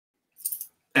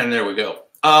And there we go.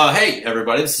 Hey,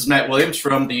 everybody, this is Matt Williams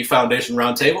from the Foundation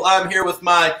Roundtable. I'm here with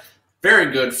my very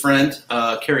good friend,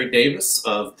 Kerry Davis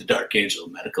of the Dark Angel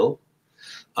Medical.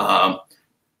 Hi.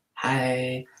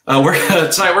 Tonight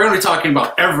we're going to be talking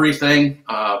about everything,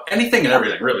 anything and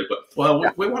everything, really.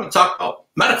 But we want to talk about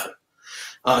medical.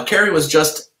 Kerry was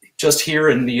just here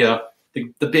in the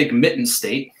big mitten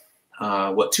state.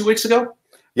 2 weeks ago?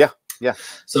 Yeah.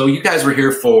 So you guys were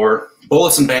here for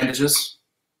bullets and bandages.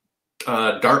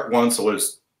 DART 1, so it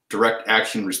was direct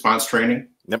action response training.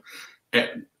 Yep.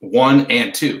 1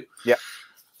 and 2. Yeah.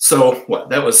 So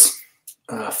that was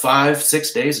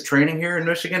 5-6 days of training here in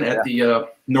Michigan at the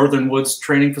Northern Woods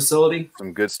Training Facility.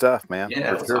 Some good stuff, man.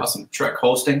 Yeah, it was awesome. Trek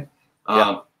hosting.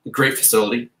 Great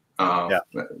facility. A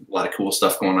lot of cool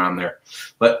stuff going on there.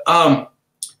 But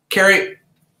Kerry,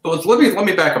 let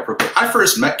me back up real quick. I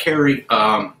first met Kerry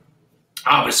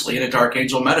obviously in a Dark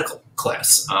Angel medical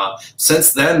class.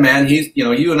 Since then, man,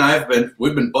 you and I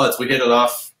we've been buds. We hit it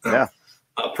off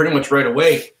pretty much right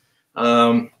away.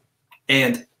 And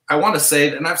I want to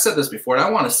say, and I've said this before, and I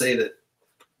want to say that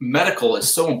medical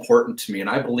is so important to me, and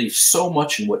I believe so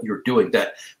much in what you're doing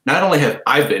that not only have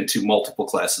I been to multiple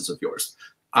classes of yours,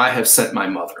 I have sent my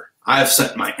mother, I have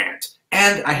sent my aunt,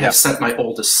 and I have sent my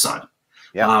oldest son.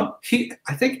 I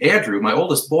think Andrew, my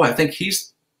oldest boy, I think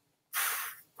he's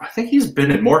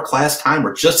been in more class time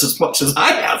or just as much as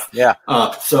I have.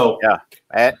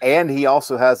 And he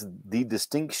also has the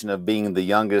distinction of being the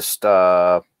youngest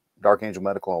Dark Angel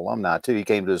Medical alumni too. He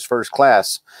came to his first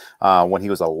class when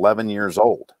he was 11 years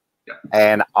old,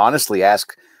 and honestly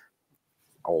asked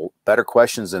better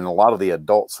questions than a lot of the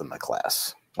adults in the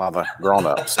class. A lot of the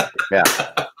grown-ups.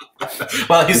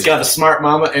 Well, he's got a smart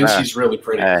mama, and she's really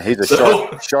pretty. He's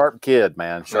a sharp kid,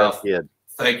 man. Sharp kid.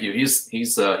 Thank you.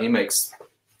 He makes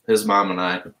his mom and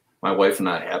I, my wife and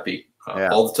I, happy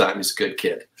all the time. He's a good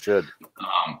kid. Should.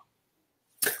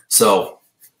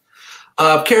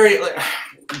 Kerry,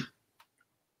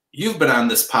 you've been on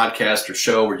this podcast or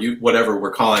show or whatever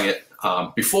we're calling it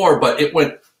before, but it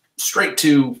went straight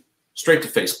to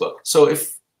Facebook. So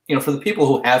if for the people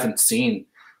who haven't seen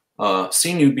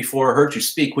you before or heard you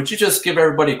speak, would you just give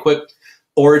everybody a quick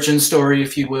origin story,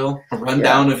 if you will, a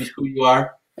rundown of who you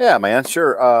are? Yeah, man,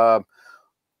 sure.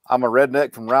 I'm a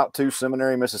redneck from Route 2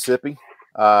 Seminary, Mississippi.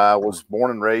 I was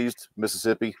born and raised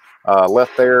Mississippi.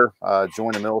 Left there,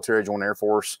 joined the military, joined the Air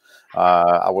Force.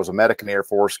 I was a medic in the Air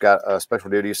Force, got a special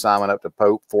duty assignment up to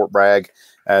Pope, Fort Bragg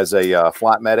as a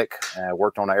flight medic.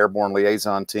 Worked on an airborne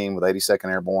liaison team with 82nd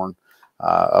Airborne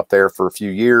up there for a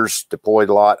few years, deployed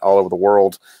a lot all over the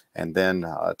world, and then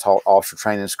taught officer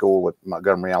training school at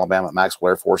Montgomery, Alabama at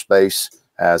Maxwell Air Force Base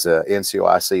as a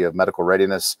NCOIC of medical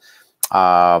readiness.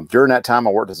 During that time,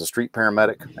 I worked as a street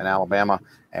paramedic in Alabama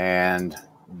and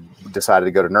decided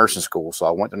to go to nursing school. So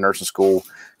I went to nursing school,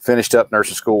 finished up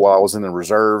nursing school while I was in the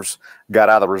reserves, got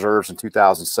out of the reserves in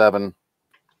 2007.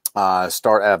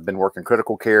 I've been working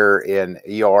critical care in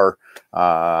ER.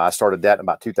 I started that in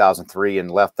about 2003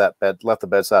 and left the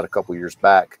bedside a couple years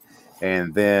back.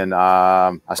 And then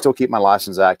I still keep my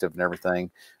license active and everything.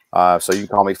 So you can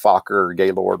call me Fokker or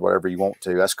Gaylord, whatever you want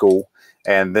to. That's cool.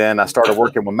 And then I started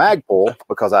working with Magpul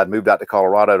because I'd moved out to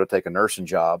Colorado to take a nursing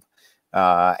job.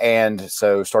 And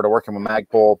so started working with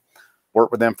Magpul, worked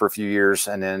with them for a few years,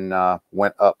 and then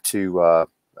went up to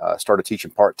started teaching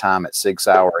part-time at Sig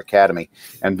Sauer Academy.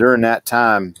 And during that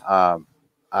time,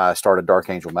 I started Dark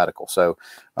Angel Medical. So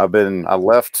I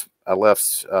left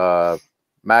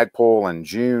Magpul in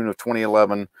June of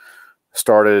 2011,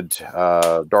 started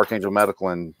Dark Angel Medical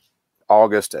in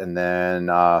August, and then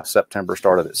September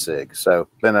started at SIG. So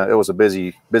it was a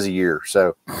busy year.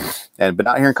 So, and been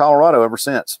out here in Colorado ever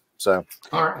since. So,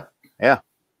 all right. Yeah.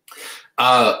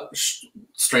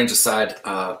 Strange aside,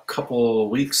 a couple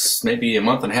weeks, maybe a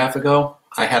month and a half ago,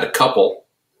 I had a couple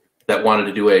that wanted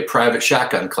to do a private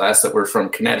shotgun class that were from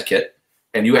Connecticut,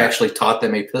 and you actually taught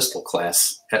them a pistol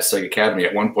class at SIG Academy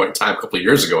at one point in time, a couple of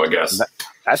years ago, I guess.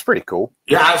 That's pretty cool.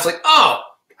 Yeah, I was like, oh,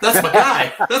 that's my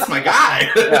guy. That's my guy.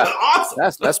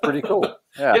 Awesome. That's pretty cool.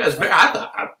 Yeah.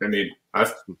 I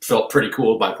felt pretty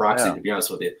cool by proxy, to be honest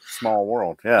with you. Small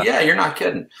world. Yeah. Yeah, you're not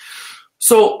kidding.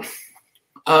 So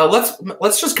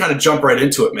let's just kind of jump right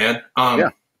into it, man.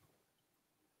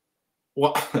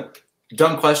 Well,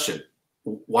 dumb question.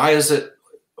 Why is there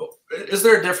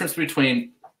a difference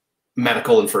between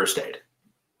medical and first aid?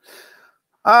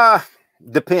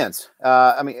 Depends.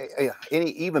 I mean,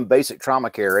 even basic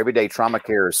trauma care, everyday trauma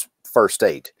care is first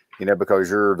aid, because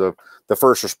you're the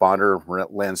first responder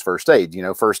lends first aid.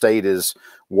 First aid is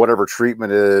whatever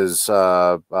treatment is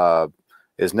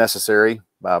is necessary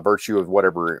by virtue of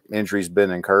whatever injury's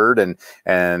been incurred, and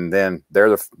then they're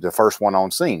the first one on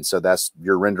scene. So that's,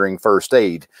 you're rendering first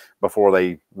aid before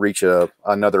they reach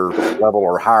another level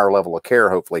or higher level of care,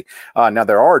 hopefully. Now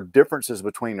there are differences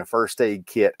between a first aid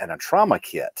kit and a trauma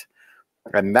kit,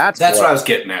 and that's what I was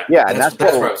getting at. Yeah, and that's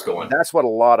where I was going. That's what a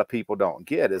lot of people don't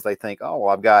get, is they think, oh,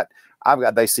 well, I've got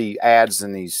they see ads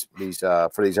in these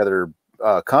for these other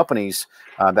companies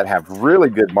that have really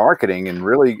good marketing and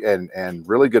really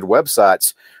good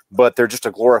websites, but they're just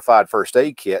a glorified first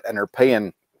aid kit, and they're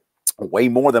paying way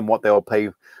more than what they'll pay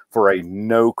for a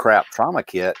no crap trauma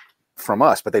kit from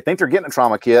us. But they think they're getting a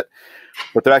trauma kit,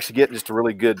 but they're actually getting just a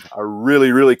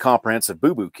really comprehensive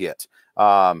boo-boo kit.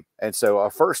 And so a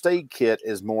first aid kit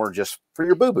is more just for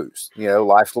your boo-boos,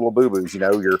 life's little boo-boos,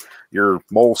 your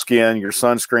moleskin, your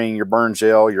sunscreen, your burn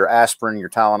gel, your aspirin, your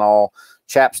Tylenol,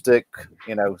 chapstick,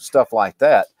 stuff like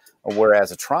that.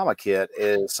 Whereas a trauma kit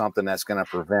is something that's going to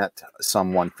prevent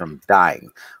someone from dying.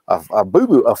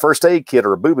 A first aid kit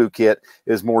or a boo-boo kit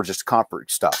is more just comfort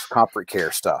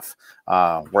care stuff.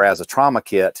 Whereas a trauma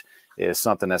kit is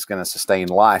something that's going to sustain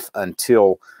life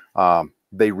until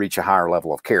they reach a higher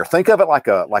level of care. Think of it like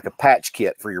a patch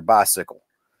kit for your bicycle.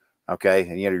 Okay,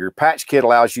 and your patch kit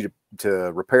allows you to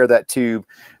repair that tube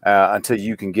until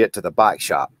you can get to the bike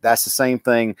shop. That's the same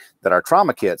thing that our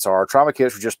trauma kits are. Our trauma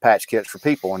kits are just patch kits for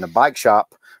people, and the bike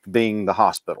shop being the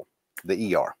hospital,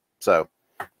 the ER. So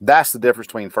that's the difference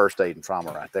between first aid and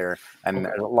trauma right there. And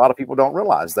a lot of people don't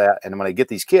realize that. And when they get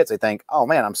these kits, they think, oh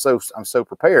man, I'm so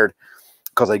prepared,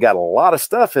 because they got a lot of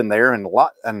stuff in there, and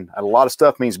a lot of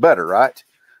stuff means better, right?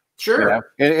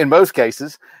 Sure. In most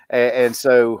cases. And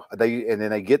so then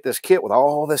they get this kit with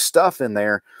all this stuff in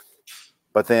there.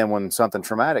 But then when something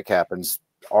traumatic happens,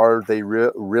 are they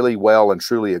really well and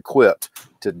truly equipped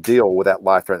to deal with that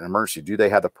life-threatening emergency? Do they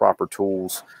have the proper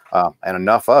tools and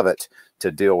enough of it to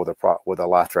deal with a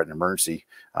life-threatening emergency?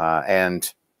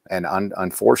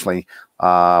 Unfortunately,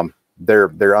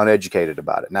 they're uneducated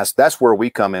about it. And that's where we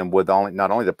come in with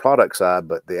not only the product side,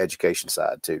 but the education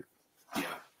side too.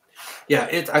 Yeah,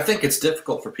 I think it's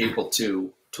difficult for people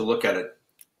to look at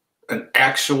an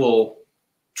actual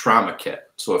trauma kit.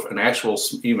 So if an actual,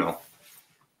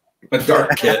 a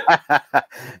dark kit,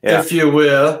 if you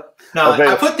will. Now, okay.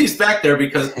 I put these back there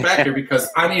because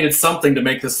I needed something to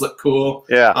make this look cool.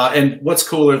 Yeah. And what's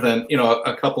cooler than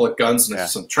a couple of guns and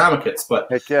some trauma kits? But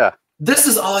heck yeah, this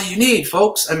is all you need,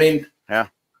 folks. I mean, yeah.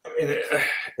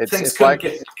 Things could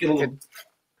get a little.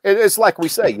 It's like we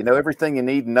say, everything you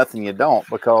need and nothing you don't,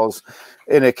 because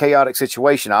in a chaotic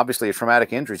situation, obviously a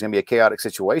traumatic injury is going to be a chaotic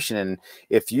situation. And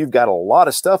if you've got a lot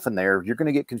of stuff in there, you're going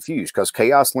to get confused, because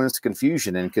chaos lends to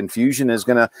confusion, and confusion is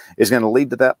going to lead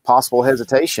to that possible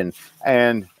hesitation.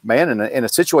 And man, in a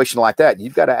situation like that,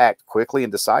 you've got to act quickly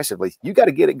and decisively. You got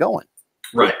to get it going.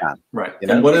 Right.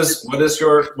 And what is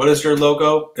your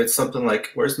logo? It's something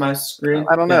like, where's my screen?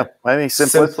 I don't know. Maybe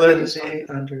simplicity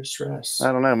under stress.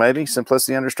 I don't know. Maybe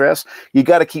simplicity under stress. You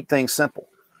got to keep things simple.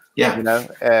 Yeah.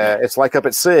 It's like up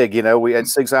at SIG. We at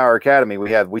 6 Hour Academy,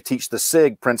 we teach the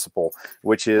SIG principle,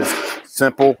 which is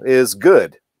simple is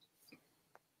good.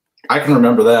 I can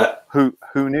remember that. Who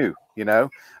knew?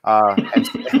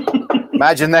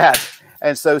 Imagine that.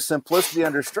 And so simplicity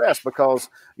under stress, because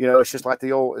it's just like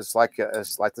it's like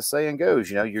the saying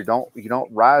goes, you don't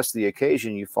rise to the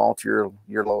occasion, you fall to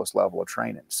your lowest level of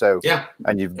training. So yeah,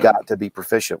 and you've got to be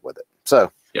proficient with it.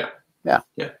 So yeah.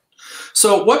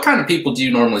 So what kind of people do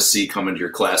you normally see come into your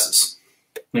classes?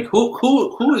 Like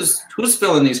who's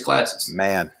filling these classes?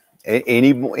 Man,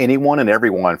 anyone and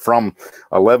everyone, from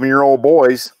 11-year-old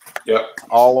boys,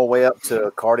 all the way up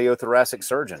to cardiothoracic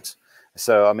surgeons.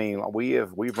 So, I mean,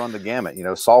 we've run the gamut,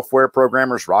 software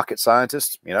programmers, rocket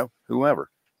scientists, whoever.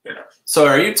 Yeah. So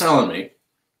are you telling me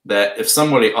that if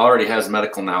somebody already has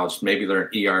medical knowledge, maybe they're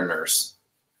an ER nurse,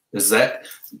 is that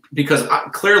because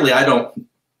clearly I'm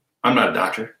not a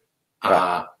doctor.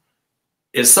 Right.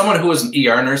 Is someone who is an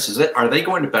ER nurse, are they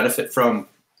going to benefit from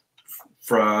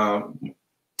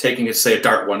taking, say, a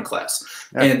DART 1 class?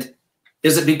 Yeah. And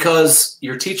is it because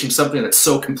you're teaching something that's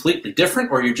so completely different,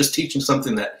 or you're just teaching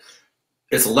something that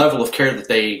it's a level of care that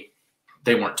they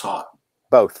weren't taught?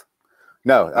 Both.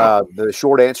 No, the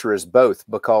short answer is both,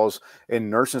 because in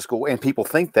nursing school, and people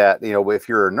think that, if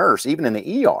you're a nurse, even in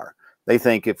the ER, they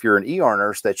think if you're an ER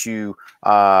nurse that you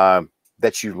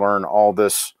learn all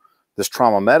this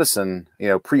trauma medicine,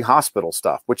 pre-hospital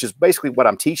stuff, which is basically what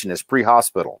I'm teaching is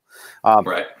pre-hospital.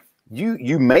 Right.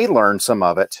 you may learn some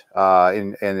of it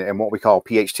in what we call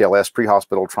PHTLS,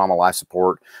 pre-hospital trauma life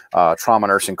support, trauma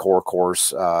nursing core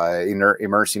course,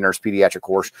 emergency nurse pediatric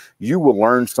course. You will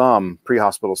learn some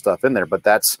pre-hospital stuff in there,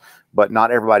 but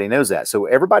not everybody knows that. So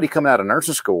everybody coming out of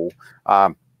nursing school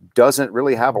doesn't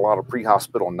really have a lot of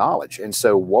pre-hospital knowledge. And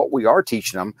so what we are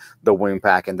teaching them, the wound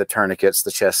packing, the tourniquets,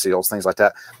 the chest seals, things like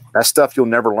that, that's stuff you'll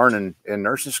never learn in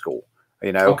nursing school.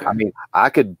 You know, okay. I mean,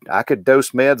 I could dose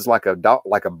meds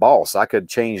like a boss. I could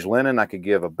change linen. I could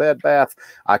give a bed bath.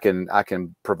 I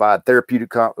can provide therapeutic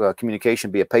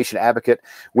communication, be a patient advocate,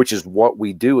 which is what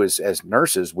we do as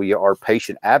nurses. We are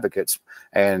patient advocates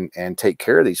and take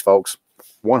care of these folks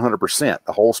 100%,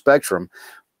 the whole spectrum.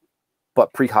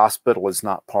 But pre-hospital is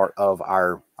not part of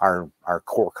our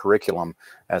core curriculum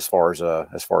as far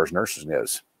as nurses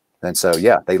goes. And so,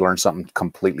 yeah, they learn something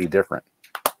completely different.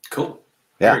 Cool.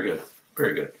 Yeah. Very good.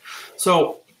 Very good.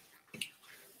 So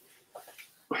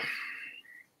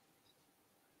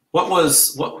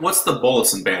what's the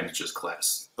bullets and bandages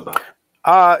class about?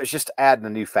 It's just adding a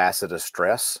new facet of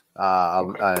stress,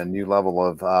 a new level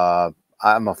of,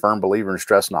 I'm a firm believer in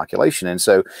stress inoculation. And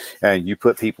so you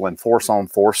put people in force on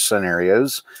force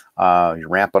scenarios, you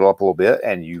ramp it up a little bit,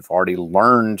 and you've already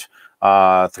learned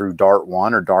through DART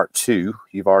 1 or DART 2,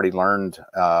 you've already learned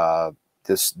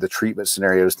the treatment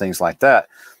scenarios, things like that.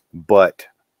 But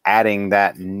adding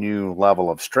that new level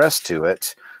of stress to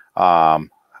it,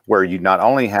 where you not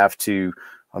only have to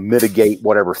mitigate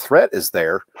whatever threat is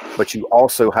there, but you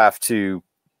also have to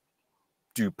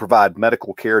provide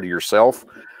medical care to yourself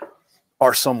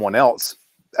or someone else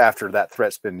after that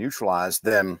threat's been neutralized,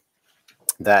 then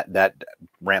that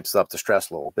ramps up the stress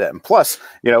a little bit. And plus,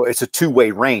 you know, it's a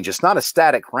two-way range. It's not a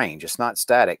static range. It's not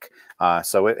static.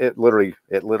 So it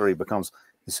literally becomes,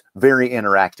 it's very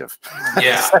interactive.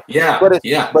 Yeah,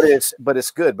 yeah, but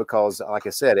it's good because, like I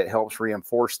said, it helps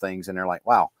reinforce things. And they're like,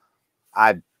 wow,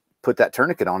 I put that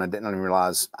tourniquet on and didn't even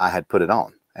realize I had put it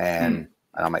on. And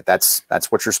I'm like, that's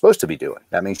what you're supposed to be doing.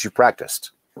 That means you practiced.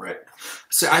 Right.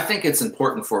 So I think it's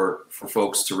important for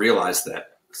folks to realize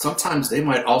that sometimes they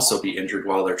might also be injured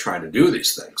while they're trying to do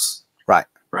these things. Right.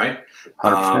 Right.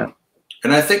 And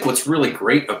I think what's really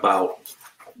great about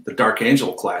the Dark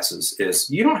Angel classes is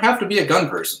you don't have to be a gun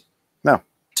person. No,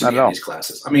 to be in these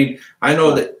classes. I mean, I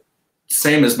know that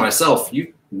same as myself,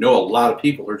 you know, a lot of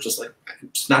people are just like, I'm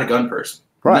just not a gun person.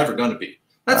 I'm never going to be.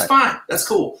 That's fine. That's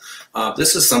cool.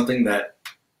 This is something that,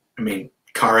 I mean,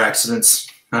 car accidents,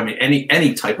 I mean,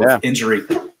 any type of injury.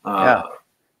 I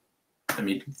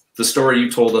mean, the story you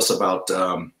told us about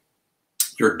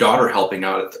your daughter helping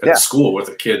out at school with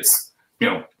the kids, you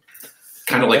know,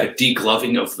 kind of like a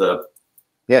degloving of the.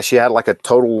 Yeah, she had like a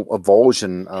total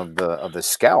avulsion of the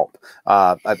scalp.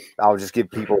 I'll just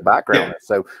give people a background.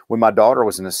 So when my daughter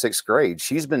was in the 6th grade,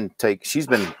 she's been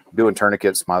doing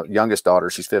tourniquets. My youngest daughter,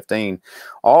 she's 15.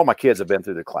 All my kids have been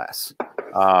through the class.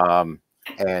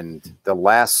 And the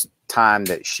last time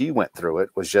that she went through it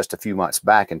was just a few months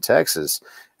back in Texas,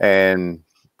 and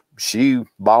she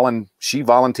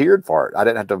volunteered for it. I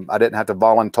didn't have to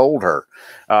voluntold her.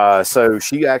 So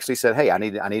she actually said, hey, I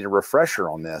need a refresher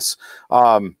on this,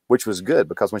 which was good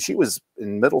because when she was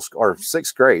in middle school or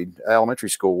 6th grade, elementary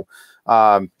school,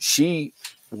 she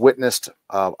witnessed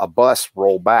a bus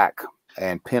roll back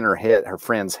and pin her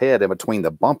friend's head in between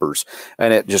the bumpers,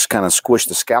 and it just kind of squished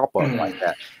the scalp up like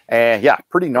that. And yeah,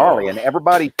 pretty gnarly. And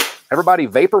everybody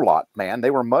vapor locked, man. They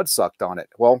were mud sucked on it.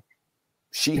 Well,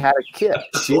 she had a kit.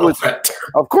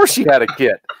 Of course she had a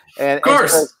kit. And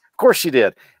of course she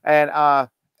did. And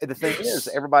the thing is,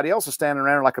 everybody else was standing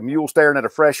around like a mule staring at a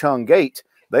fresh hung gate.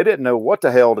 They didn't know what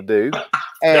the hell to do.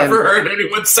 And never heard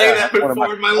anyone say that before in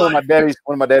my life. One of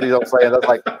my daddies will say, that's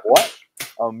like, what?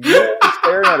 A mule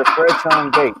staring at a fresh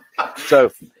hung gate.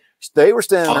 So they were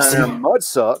standing there mud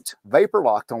sucked, vapor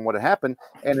locked on what had happened.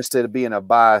 And instead of being a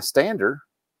bystander,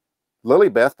 Lily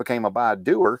Beth became a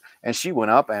by-doer, and she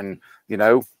went up and, you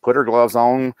know, put her gloves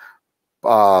on,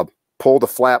 pulled the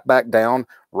flap back down,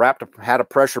 had a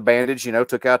pressure bandage, you know,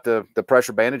 took out the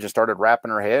pressure bandage and started wrapping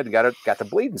her head and got the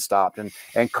bleeding stopped and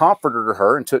comforted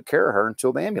her and took care of her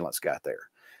until the ambulance got there.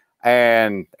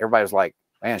 And everybody was like,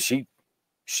 man, she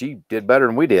did better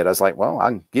than we did. I was like, well, I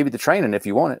can give you the training if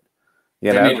you want it.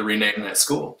 They need to rename that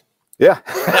school. Yeah,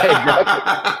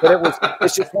 exactly. But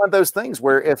it's just one of those things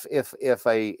where if an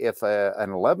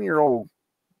 11-year-old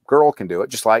girl can do it,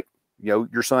 just like, you know,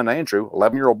 your son Andrew,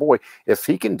 11-year-old boy, if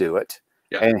he can do it,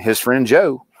 and his friend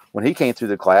Joe, when he came through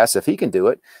the class, if he can do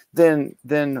it, then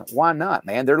why not,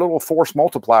 man? They're little force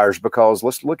multipliers, because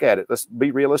let's look at it. Let's be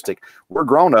realistic. We're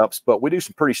grown-ups, but we do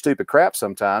some pretty stupid crap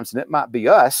sometimes, and it might be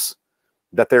us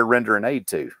that they're rendering aid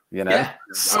to, you know? Yeah.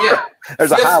 So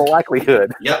there's a high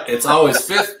likelihood. Yep. It's always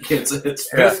it's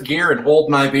fifth gear and hold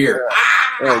my beer.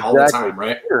 Exactly. All the time,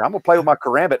 right? Here, I'm going to play with my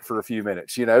karambit for a few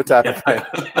minutes, you know, type of thing.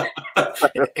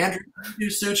 Andrew, you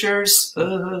sutures?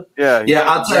 Yeah.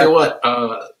 I'll tell you what,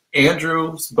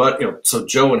 Andrew's, but so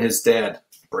Joe and his dad,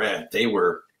 Brad, they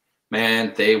were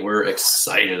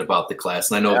excited about the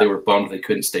class. And I know they were bummed they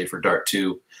couldn't stay for Dart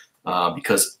 2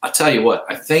 because I'll tell you what,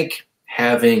 I think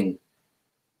having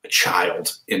a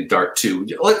child in Dart 2,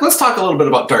 let's talk a little bit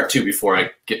about Dart 2 before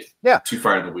I get too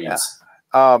far in the weeds.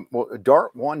 Well,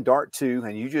 Dart 1, Dart 2,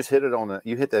 and you just hit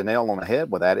the nail on the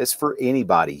head with that. It's for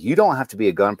anybody. You don't have to be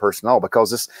a gun person at all,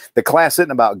 because the class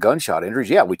isn't about gunshot injuries.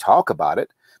 Yeah, we talk about it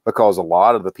because a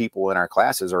lot of the people in our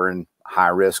classes are in high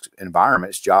risk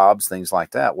environments, jobs, things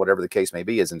like that, whatever the case may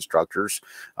be, as instructors,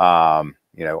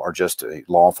 or just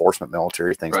law enforcement,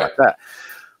 military, things like that.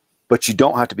 But you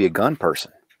don't have to be a gun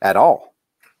person at all.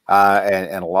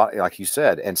 And a lot, like you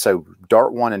said, and so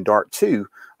Dart 1 and Dart 2,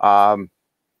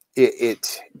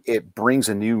 it brings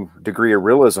a new degree of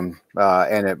realism,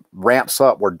 and it ramps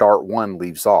up where Dart 1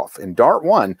 leaves off. In Dart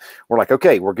 1, we're like,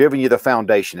 okay, we're giving you the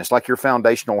foundation. It's like your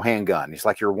foundational handgun. It's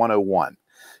like your 101,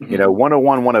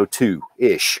 101,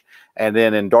 102-ish. And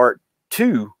then in Dart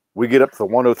 2, we get up to the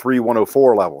 103,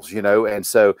 104 levels, and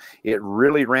so it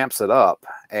really ramps it up,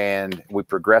 and we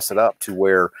progress it up to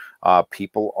where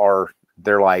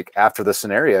they're like, after the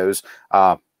scenarios,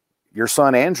 your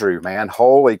son Andrew, man,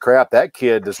 holy crap, that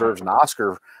kid deserves an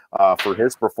Oscar for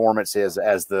his performance as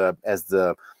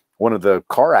the one of the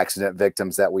car accident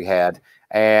victims that we had.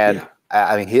 And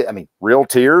I mean, real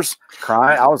tears,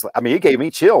 crying. It gave me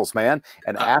chills, man.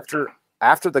 And after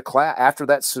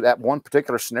that one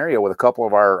particular scenario with a couple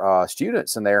of our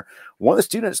students in there, one of the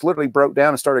students literally broke down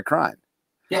and started crying.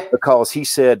 Yeah, because he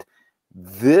said,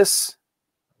 "This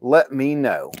let me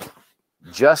know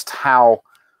just how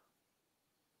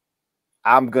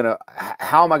am I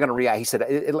going to react?" He said,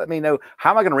 it let me know how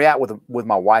am I going to react with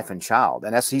my wife and child.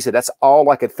 And he said, that's all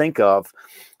I could think of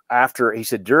after. He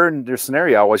said, during the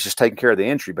scenario, I was just taking care of the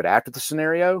injury, but after the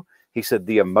scenario, he said,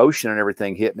 the emotion and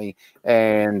everything hit me.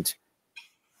 And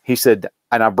he said,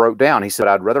 and I broke down. He said,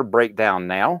 I'd rather break down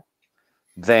now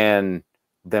than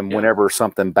whenever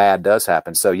something bad does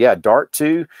happen. So yeah, Dart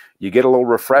 2, you get a little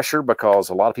refresher because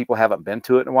a lot of people haven't been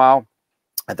to it in a while.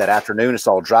 At that afternoon, it's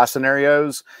all dry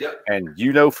scenarios, and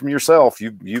from yourself,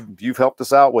 you've helped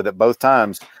us out with it both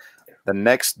times. The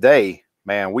next day,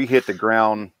 man, we hit the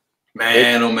ground.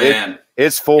 Man,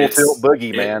 it's full tilt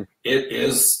boogie, man. It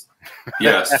is,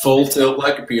 yes, full tilt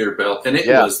like a Peterbilt, and it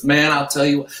was, man. I'll tell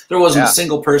you, there wasn't a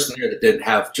single person here that didn't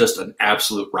have just an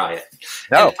absolute riot.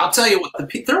 No, and I'll tell you what,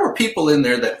 there were people in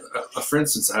there that, for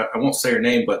instance, I won't say her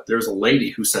name, but there's a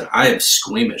lady who said, "I am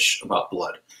squeamish about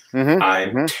blood.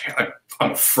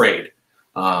 I'm afraid."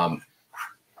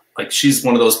 Like, she's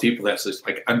one of those people that's just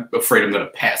like, I'm afraid I'm going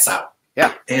to pass out.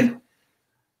 Yeah. And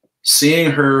seeing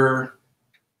her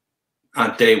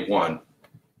on day 1,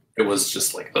 it was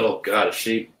just like, oh God,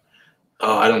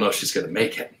 I don't know if she's going to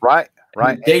make it. Right.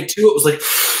 And day 2, it was like,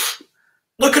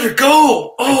 look at her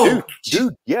go. Oh,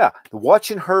 dude. Yeah.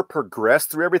 Watching her progress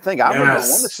through everything. I remember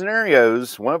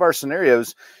one of our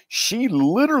scenarios, she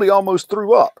literally almost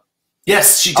threw up.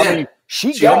 Yes, she did. I mean,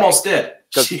 she almost did.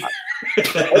 Hey,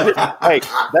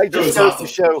 that just goes to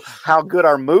show how good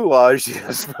our moulage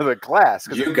is for the class.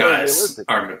 You guys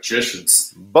are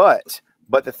magicians. But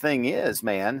the thing is,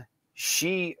 man,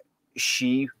 she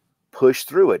pushed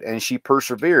through it and she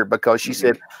persevered because she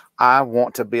said, I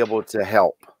want to be able to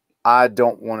help. I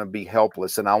don't want to be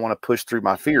helpless, and I want to push through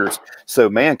my fears. So,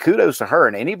 man, kudos to her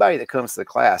and anybody that comes to the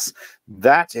class.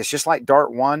 It's just like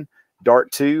Dart 1.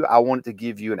 Dart 2, I wanted to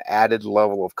give you an added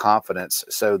level of confidence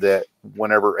so that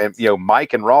whenever, and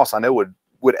Mike and Ross, I know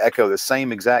would echo the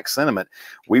same exact sentiment.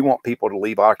 We want people to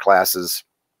leave our classes,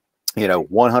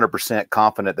 100%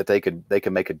 confident that they can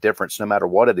make a difference no matter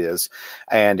what it is.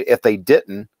 And if they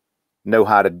didn't know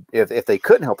how to, if they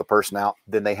couldn't help the person out,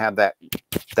 then they have that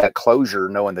closure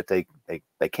knowing that they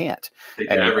can't. They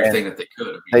did everything that they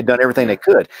could. They've done everything they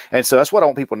could. And so that's what I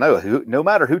want people to know. No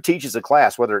matter who teaches a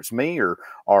class, whether it's me or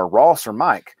Ross or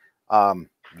Mike,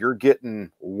 you're getting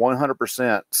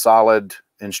 100% solid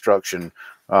instruction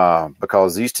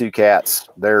because these two cats,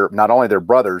 they're not only their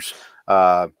brothers,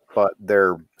 but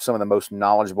they're some of the most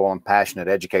knowledgeable and passionate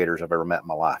educators I've ever met in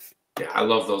my life. Yeah, I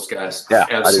love those guys. Yeah,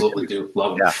 I absolutely do.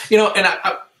 Love them. Yeah. And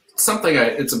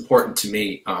it's important to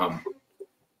me.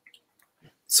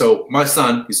 So my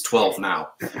son, he's 12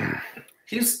 now.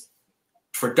 He's,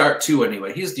 for Dart 2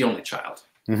 anyway, he's the only child.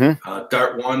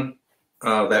 Dart 1,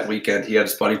 that weekend, he had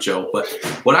his buddy Joe. But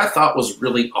what I thought was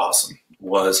really awesome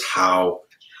was how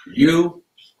your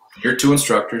two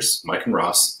instructors, Mike and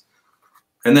Ross,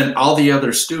 and then all the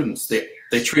other students,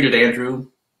 they treated Andrew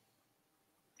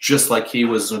just like he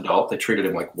was an adult. They treated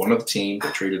him like one of the team. They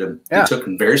treated him, they took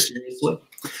him very seriously.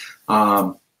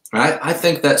 I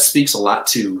think that speaks a lot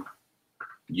to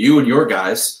you and your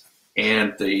guys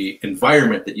and the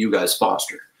environment that you guys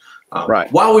foster.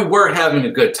 While we were having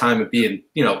a good time and being,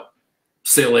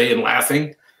 silly and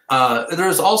laughing, there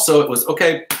was also, it was,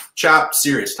 okay, chop,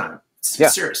 serious time.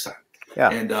 Serious time.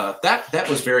 And that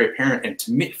was very apparent. And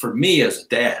to me, for me as a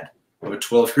dad of a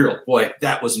 12-year-old boy,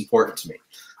 that was important to me.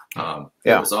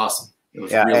 It was awesome. It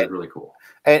was really, really cool.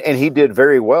 And he did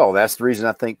very well. That's the reason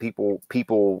I think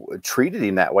people treated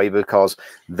him that way, because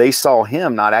they saw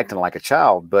him not acting like a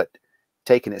child, but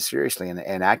taking it seriously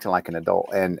and acting like an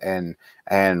adult,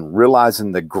 and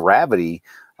realizing the gravity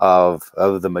of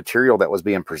the material that was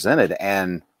being presented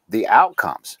and the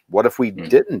outcomes. What if we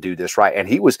didn't do this right? And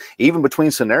he was, even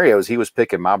between scenarios, he was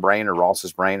picking my brain or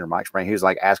Ross's brain or Mike's brain. He was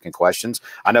like asking questions.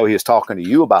 I know he was talking to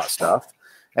you about stuff.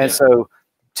 And so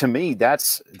to me,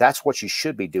 that's what you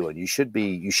should be doing. You should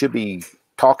be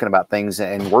talking about things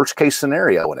and worst case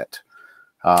scenario in it.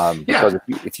 Because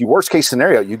if you worst case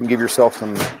scenario, you can give yourself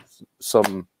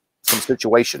some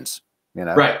situations,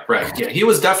 Right. Yeah. He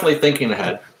was definitely thinking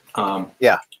ahead.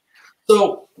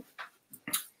 So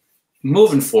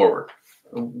moving forward,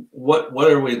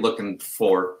 what are we looking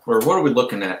for, or what are we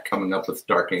looking at coming up with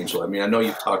Dark Angel? I mean, I know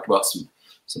you've talked about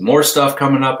some more stuff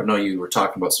coming up. I know you were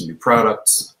talking about some new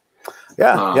products. We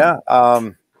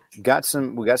got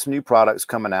some new products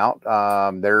coming out.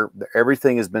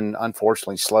 Everything has been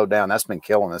unfortunately slowed down. That's been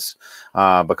killing us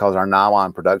because our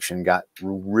nylon production got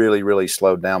really, really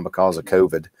slowed down because of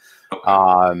COVID.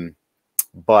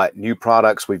 But new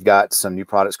products, we've got some new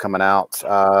products coming out.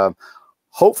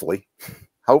 Hopefully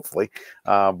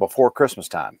before Christmas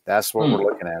time. That's what we're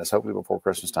looking at, is hopefully before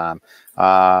Christmas time.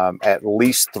 At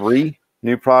least 3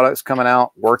 new products coming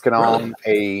out. Working on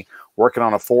a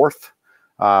fourth.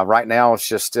 Right now it's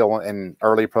just still in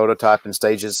early prototyping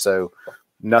stages, so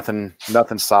nothing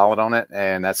solid on it,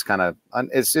 and that's kind of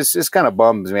it's kind of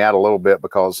bums me out a little bit,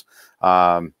 because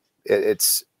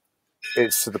it's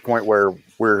to the point where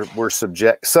we're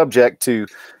subject to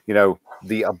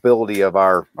the ability of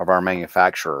our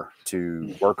manufacturer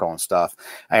to work on stuff,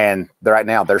 and right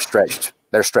now they're stretched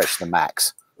to the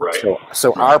max.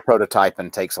 So our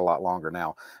prototyping takes a lot longer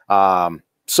now.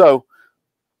 So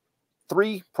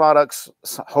 3 products,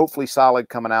 hopefully solid,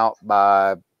 coming out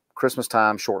by Christmas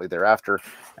time, shortly thereafter,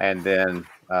 and then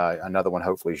another one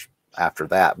hopefully after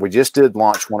that. We just did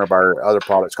launch one of our other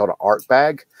products called an art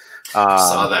bag. I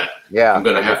saw that. Yeah, I'm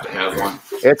gonna have to have one.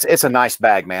 It's a nice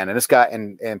bag, man, and it's got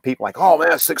and people are like, oh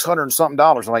man, $600 and something.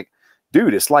 I'm like,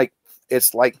 dude, it's like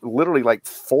literally like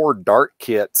 4 dart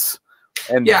kits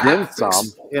and then some.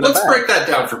 Let's break that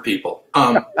down for people.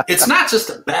 It's not just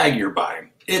a bag you're buying.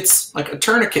 It's like a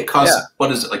tourniquet costs,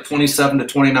 what is it, like $27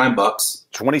 to $29?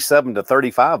 $27 to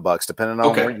 $35, depending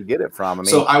on where you get it from. I mean,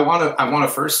 so I want to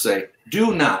first say,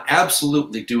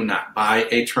 absolutely do not buy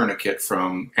a tourniquet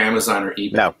from Amazon or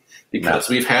eBay, because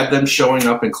we've had them showing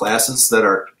up in classes that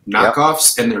are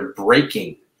knockoffs, and they're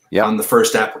breaking on the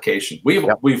first application. We've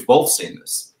both seen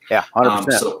this.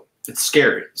 100%. So it's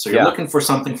scary. So you're looking for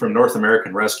something from North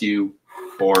American Rescue,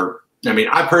 or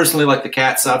I personally like the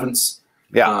Cat 7s.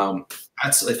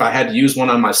 If I had to use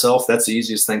one on myself, that's the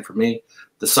easiest thing for me.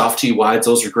 The soft T wides,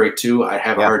 those are great too. I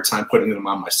have a hard time putting them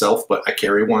on myself, but I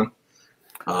carry one.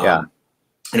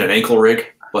 In an ankle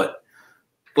rig. But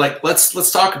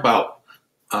let's talk about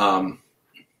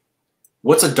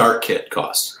what's a dart kit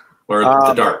cost, or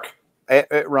the dark.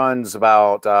 It runs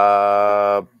about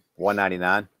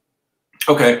 $199.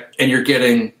 Okay, and you're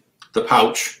getting the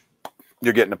pouch.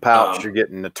 You're getting a pouch. You're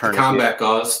getting the tourniquet, the combat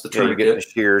gauze, the tourniquet. You're getting the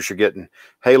shears. You're getting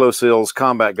halo seals,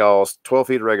 combat gauze, 12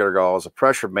 feet of regular gauze, a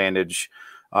pressure bandage,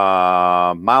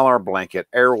 mylar blanket,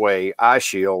 airway, eye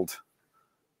shield,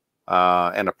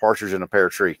 and a partridge in a pear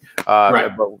tree.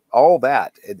 But all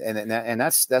that, and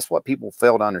that's what people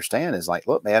fail to understand, is like,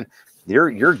 look, man,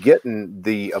 you're getting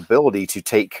the ability to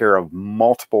take care of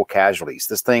multiple casualties.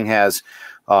 This thing has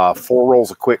 4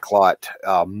 rolls of quick clot,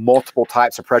 multiple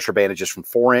types of pressure bandages from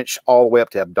 4-inch all the way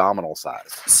up to abdominal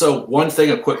size. So one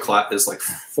thing of quick clot is like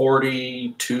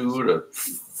 $42 to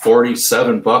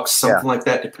 $47, something like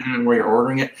that, depending on where you're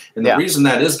ordering it. And the reason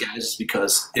that is, guys, is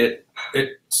because it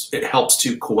helps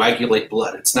to coagulate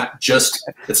blood. It's not just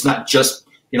a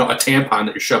tampon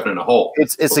that you're shoving in a hole.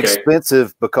 It's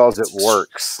expensive because it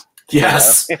works.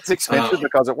 Yes. It's expensive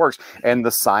because it works. And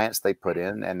the science they put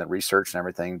in and the research and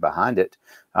everything behind it,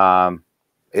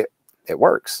 it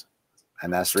works.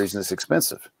 And that's the reason it's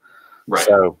expensive. Right.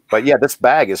 So, but yeah, this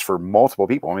bag is for multiple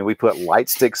people. I mean, we put light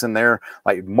sticks in there,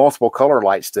 like multiple color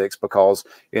light sticks, because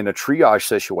in a triage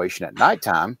situation at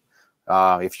nighttime,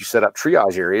 if you set up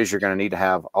triage areas, you're going to need to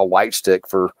have a light stick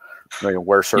for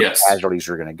where certain casualties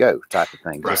are going to go, type of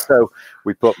thing. Right. So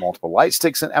we put multiple light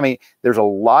sticks in. I mean, there's a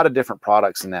lot of different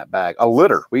products in that bag. A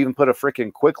litter. We even put a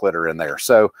freaking quick litter in there.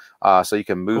 So, so you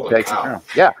can move pegs around.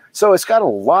 Yeah. So it's got a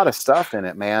lot of stuff in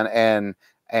it, man.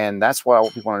 And that's why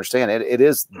people understand it. It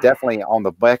is definitely on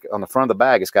the back, on the front of the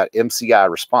bag. It's got MCI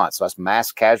response. So that's mass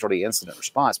casualty incident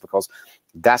response, because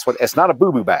that's what, it's not a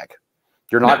boo-boo bag.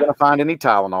 You're not going to find any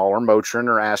Tylenol or Motrin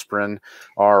or aspirin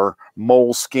or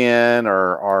moleskin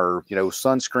or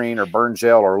sunscreen or burn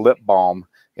gel or lip balm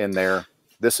in there.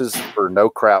 This is for no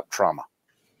crap trauma.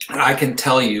 I can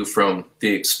tell you from the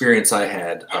experience I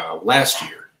had last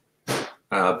year,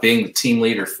 being the team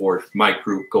leader for my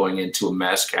group going into a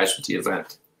mass casualty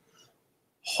event.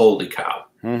 Holy cow!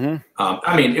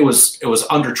 I mean, it was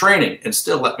under training, and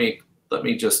still let me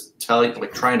just tell you,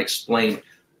 like, try and explain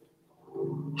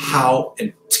how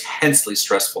intensely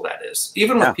stressful that is.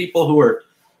 Even with people who are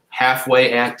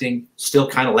halfway acting, still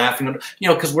kind of laughing,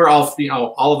 because we're all,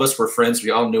 all of us were friends.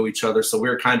 We all knew each other. So we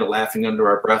were kind of laughing under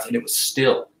our breath, and it was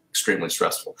still extremely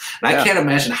stressful. And I can't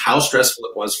imagine how stressful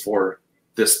it was for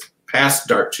this past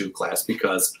Dart 2 class,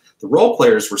 because the role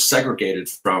players were segregated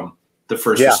from the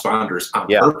first responders on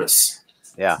purpose.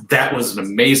 Yeah. That was an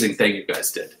amazing thing you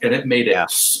guys did. And it made it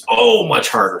so much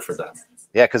harder for them.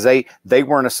 Yeah, because they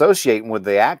weren't associating with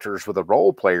the actors, with the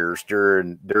role players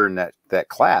during that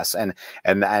class, and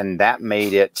that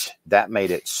made it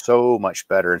so much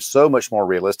better and so much more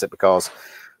realistic, because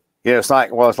it's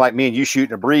like me and you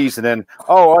shooting a breeze, and then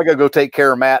I gotta go take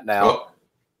care of Matt now.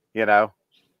 Yeah.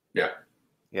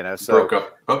 So broke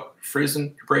up. Oh,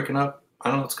 freezing, you're breaking up. I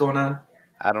don't know what's going on.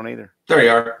 I don't either. There you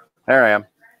are. There I am.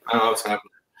 I don't know what's happening.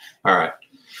 All right.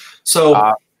 So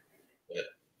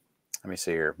let me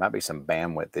see here. Might be some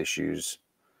bandwidth issues.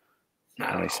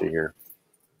 Let me see here.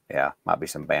 Yeah, might be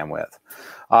some bandwidth.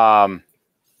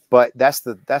 But that's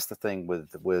the thing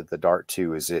with the Dart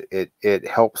 2 is it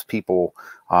helps people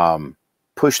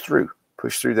push through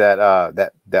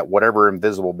that whatever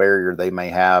invisible barrier they may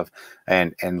have,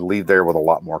 and leave there with a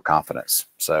lot more confidence.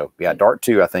 So yeah, Dart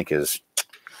 2 I think is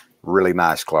really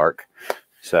nice, Clark.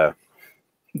 So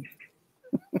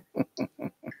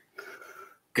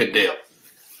good deal.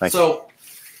 So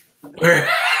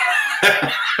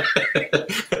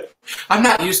I'm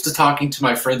not used to talking to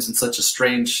my friends in such a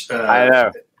strange I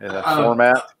know, in a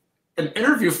format. An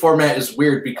interview format is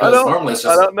weird, because normally it's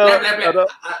just I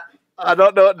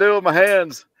don't know what to do with my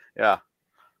hands. Yeah.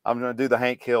 I'm going to do the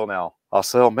Hank Hill now. I'll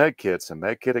sell med kits and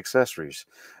med kit accessories.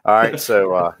 All right.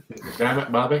 So, damn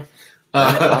it, Bobby.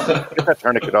 Get that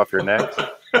tourniquet off your neck.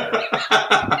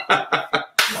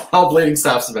 All bleeding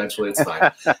stops eventually. It's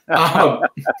fine.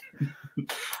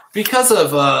 Because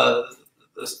of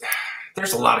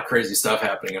there's a lot of crazy stuff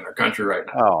happening in our country right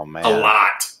now. Oh man, a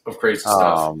lot of crazy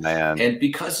stuff. Oh man, and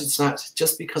because it's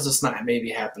not maybe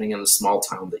happening in the small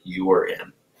town that you are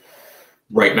in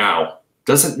right now,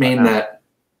 doesn't mean that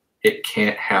it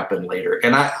can't happen later.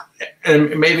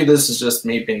 And maybe this is just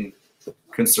me being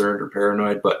concerned or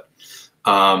paranoid, but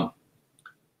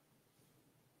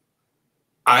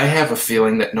I have a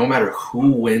feeling that no matter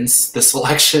who wins this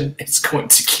election, it's going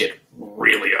to get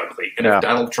really ugly. And if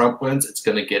Donald Trump wins, it's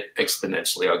going to get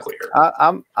exponentially uglier.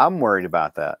 I'm worried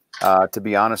about that, to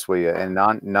be honest with you, and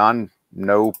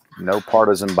no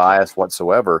partisan bias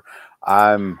whatsoever.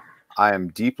 I am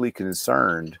deeply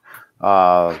concerned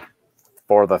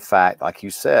for the fact, like you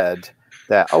said,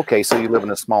 that okay, so you live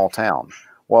in a small town.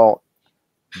 Well,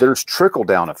 there's trickle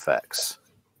down effects.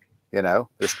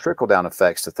 There's trickle down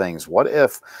effects to things. What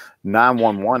if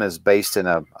 911 is based in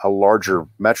a larger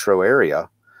metro area,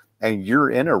 and you're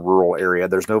in a rural area?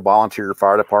 There's no volunteer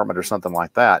fire department or something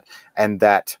like that, and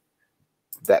that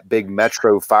big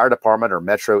metro fire department or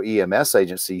metro EMS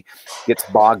agency gets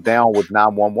bogged down with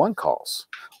 911 calls.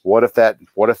 What if that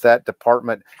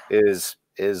department is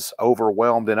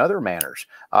overwhelmed in other manners,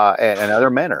 and other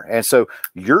manner? And so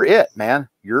you're it, man.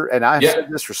 And I've said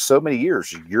this for so many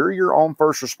years. You're your own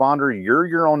first responder. You're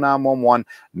your own 911.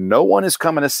 No one is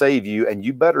coming to save you, and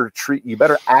you better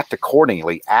act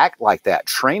accordingly. Act like that.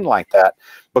 Train like that,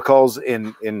 because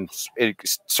in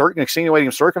certain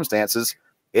extenuating circumstances,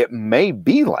 it may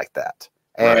be like that.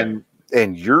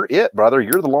 And you're it, brother.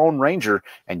 You're the Lone Ranger,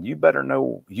 and you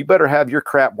better have your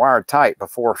crap wired tight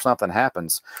before something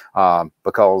happens,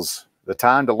 because the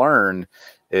time to learn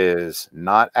is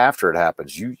not after it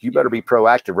happens. You better be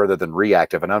proactive rather than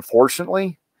reactive. And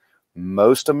unfortunately,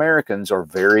 most Americans are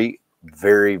very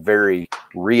very, very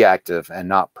reactive and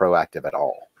not proactive at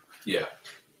all. Yeah.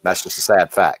 That's just a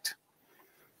sad fact.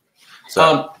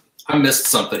 So I missed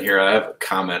something here. I have a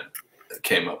comment that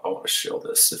came up. I want to show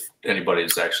this if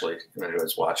anybody's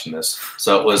watching this.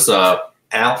 So it was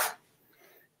Al.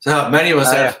 So many of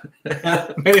us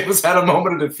had a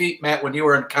moment of defeat, Matt, when you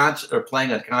were unconscious or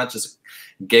playing unconscious,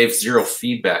 gave zero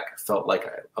feedback. Felt like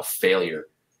a failure.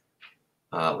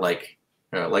 Like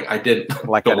I didn't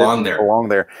belong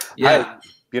there. Yeah.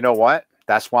 You know what?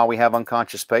 That's why we have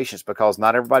unconscious patients, because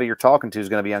not everybody you're talking to is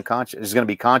going to be unconscious, is going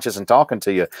to be conscious and talking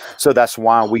to you. So that's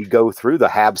why we go through the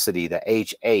HABCD, the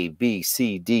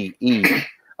HABCDE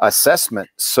assessment.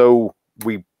 So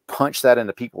we punch that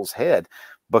into people's head,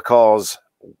 because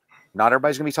not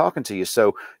everybody's going to be talking to you.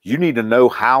 So you need to know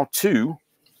how to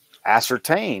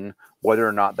ascertain whether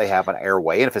or not they have an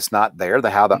airway. And if it's not there,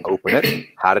 how to open it,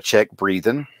 how to check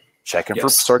breathing, checking for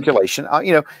circulation,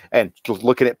 and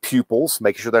looking at pupils,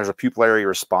 making sure there's a pupillary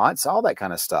response, all that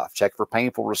kind of stuff. Check for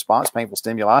painful response, painful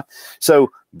stimuli. So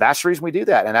that's the reason we do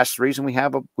that. And that's the reason we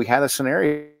had a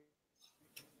scenario.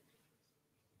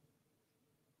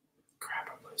 Crap,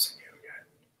 I'm losing you again.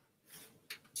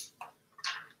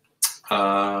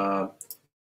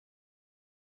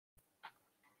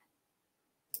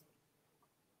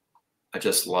 I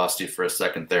just lost you for a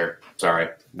second there. Sorry.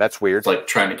 That's weird. It's like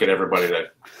trying to get everybody to.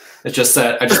 It's just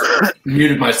that I just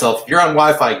muted myself. If you're on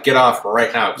Wi-Fi, get off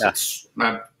right now. It's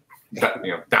I'm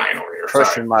dying over here.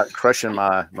 Crushing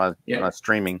my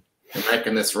streaming. You're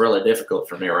making this really difficult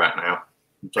for me right now.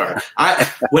 I'm sorry.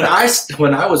 When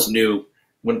I was new,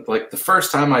 like the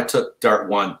first time I took Dart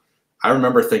 1, I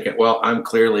remember thinking, well, I'm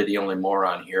clearly the only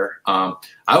moron here. I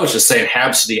was just saying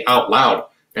HABCD out loud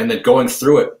and then going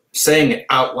through it, saying it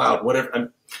out loud,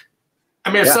 whatever.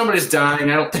 If somebody's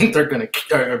dying, I don't think they're going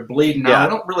to or bleeding out. I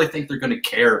don't really think they're going to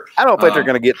care. I don't think they're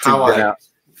going to get too out.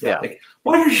 Like,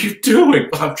 what are you doing?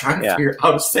 I'm trying to figure out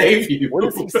how to save you. What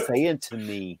is he saying to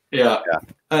me?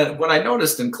 What I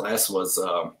noticed in class was,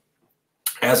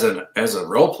 as a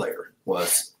role player,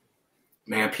 was,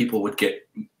 man, people would get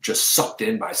just sucked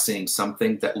in by seeing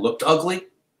something that looked ugly,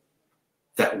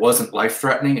 that wasn't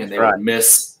life-threatening, and they would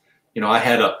miss.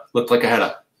 Looked like I had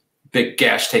a big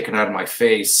gash taken out of my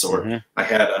face, or I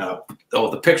had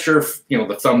the picture,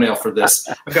 the thumbnail for this.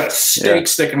 I've got a steak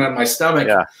sticking out of my stomach,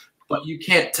 but you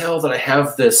can't tell that I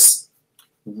have this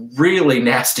really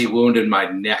nasty wound in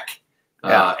my neck,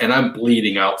 and I'm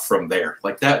bleeding out from there.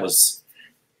 Like that was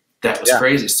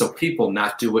crazy. So people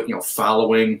not do it,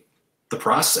 following the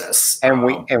process.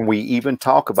 And we even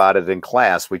talk about it in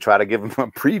class. We try to give them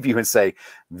a preview and say,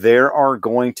 there are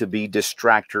going to be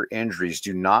distractor injuries.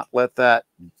 Do not let that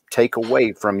take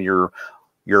away from your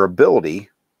ability,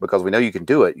 because we know you can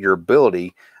do it, your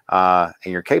ability and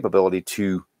your capability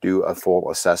to do a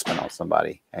full assessment on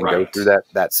somebody and go through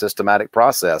that systematic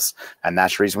process. And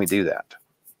that's the reason we do that.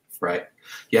 Right.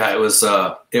 Yeah. It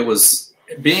was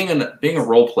being a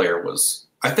role player was,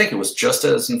 I think it was just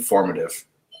as informative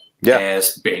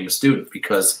as being a student,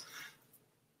 because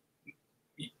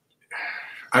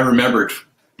I remembered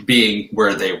being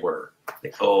where they were.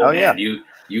 Like, man,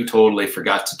 you totally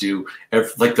forgot to do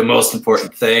like the most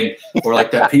important thing, or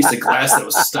like that piece of glass that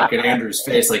was stuck in Andrew's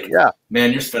face. Like,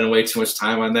 man, you're spending way too much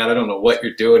time on that. I don't know what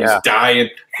you're doing. He's dying.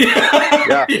 You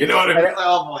know what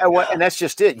I mean? And that's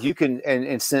just it. You can,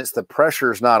 and since the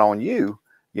pressure is not on you,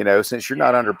 since you're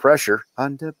not under pressure,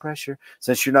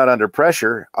 since you're not under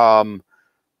pressure,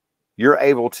 you're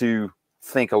able to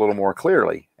think a little more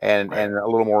clearly and a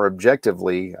little more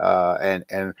objectively,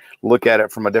 and look at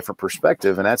it from a different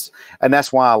perspective. And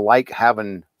that's why I like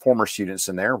having former students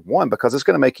in there. One, because it's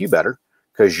going to make you better,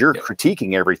 because you're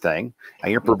critiquing everything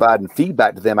and you're providing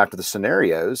feedback to them after the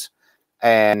scenarios.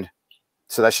 And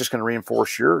so that's just going to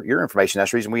reinforce your information.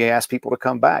 That's the reason we ask people to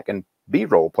come back and be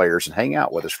role players and hang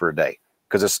out with us for a day,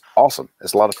 because it's awesome.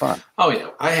 It's a lot of fun. Oh yeah.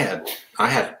 I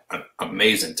had an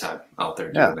amazing time out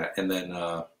there doing that. And then,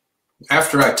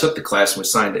 after I took the class and we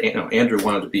signed, Andrew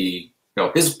wanted to be,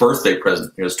 his birthday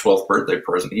present, his 12th birthday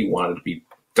present, he wanted to be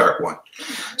Dart 1.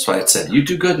 So I had said, you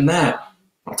do good in that.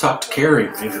 I'll talk to Kerry.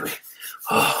 We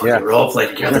role play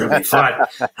together. It'll be fun.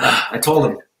 I told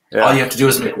him, all you have to do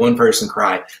is make one person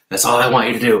cry. That's all I want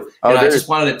you to do. And I just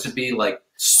wanted it to be like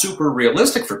super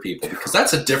realistic for people, because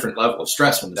that's a different level of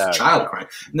stress when there's a child crying.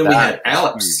 And then we had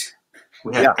Alex.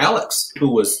 We had Alex, who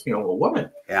was, a woman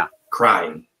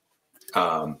crying.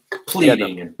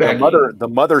 Pleading and begging. The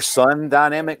mother-son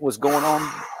dynamic was going on.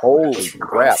 Holy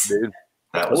crap, dude!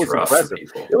 That was rough impressive. For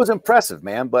people. It was impressive,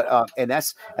 man. But and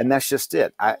that's just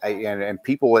it. And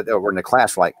people that were in the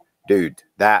class were like, dude,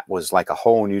 that was like a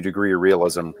whole new degree of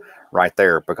realism right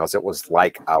there, because it was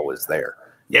like I was there.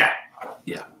 Yeah.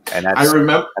 Yeah. And I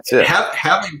remember that's it.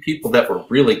 Having people that were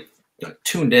really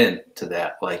tuned in to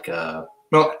that, like,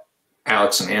 well,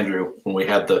 Alex and Andrew, when we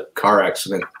had the car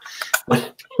accident,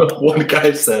 one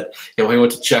guy said, he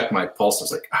went to check my pulse. I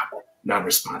was like, oh,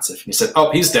 non-responsive. And he said,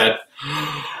 oh, he's dead.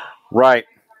 Right.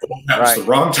 That was the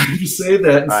wrong time to say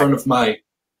that in front of my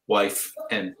wife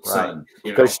and son.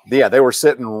 Because they were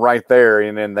sitting right there,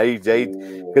 and then they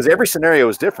because every scenario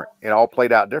was different. It all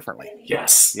played out differently.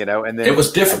 Yes. And then it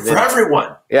was different for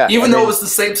everyone. Yeah. Even though it was the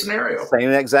same scenario.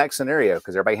 Same exact scenario,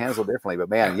 because everybody handles it differently. But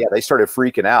man, they started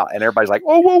freaking out, and everybody's like,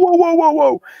 "Whoa, whoa, whoa, whoa, whoa,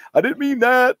 whoa! I didn't mean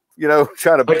that."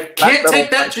 Trying to can't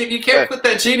take that. You can't put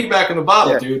that genie back in the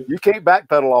bottle, dude. You can't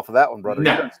backpedal off of that one, brother.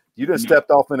 No. You just stepped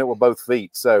off in it with both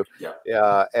feet. So,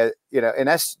 and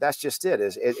that's just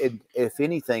it. If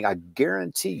anything, I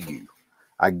guarantee you,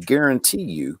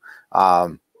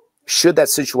 should that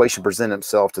situation present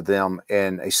itself to them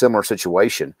in a similar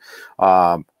situation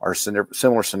or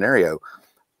similar scenario,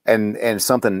 and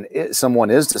someone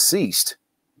is deceased,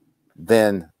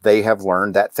 then they have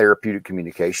learned that therapeutic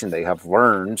communication. They have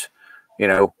learned,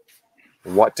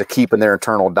 what to keep in their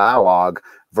internal dialogue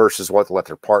versus what to let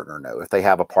their partner know if they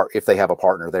have a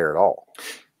partner there at all.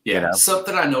 Yeah,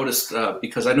 something I noticed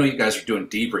because I know you guys are doing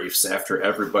debriefs after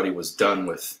everybody was done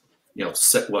with,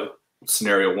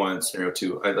 scenario 1, scenario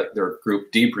 2. There are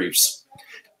group debriefs.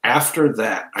 After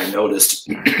that, I noticed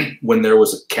when there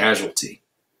was a casualty,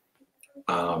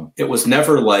 it was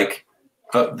never like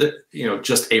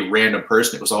just a random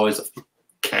person. It was always a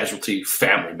casualty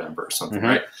family member or something,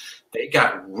 right? They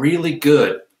got really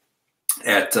good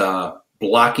at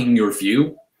blocking your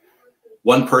view.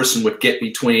 One person would get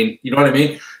between, you know what I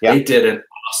mean? Yeah. They did an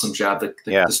awesome job.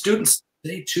 The students,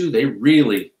 they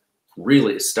really,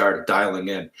 really started dialing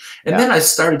in. And then I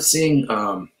started seeing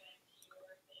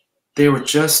they were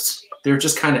just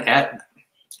kind of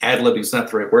ad-libbing is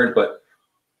not the right word, but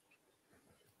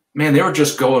man, they were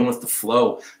just going with the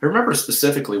flow. I remember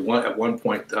specifically at one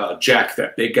point, Jack,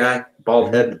 that big guy,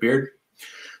 bald head and beard,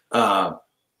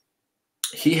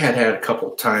 he had a couple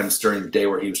of times during the day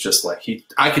where he was just like,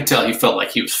 I could tell he felt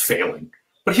like he was failing,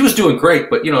 but he was doing great.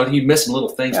 But he'd missing little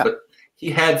things, but he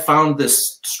had found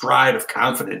this stride of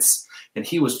confidence, and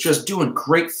he was just doing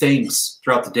great things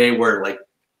throughout the day where he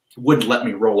wouldn't let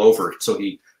me roll over. So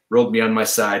he rolled me on my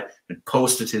side and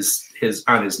posted his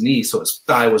on his knee so his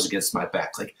thigh was against my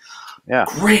back.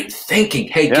 Great thinking.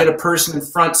 Hey, get a person in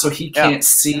front so he can't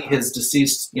see his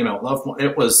deceased, loved one.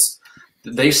 It was,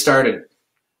 they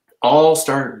all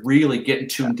started really getting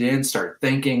tuned in, started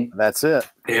thinking. That's it.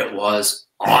 It was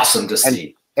awesome to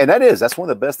see. And that's one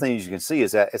of the best things you can see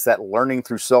is that it's that learning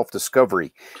through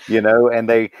self-discovery, and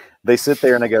they sit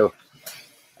there and they go,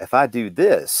 if I do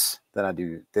this,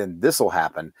 then this will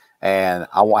happen, and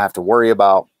I won't have to worry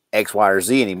about X, Y, or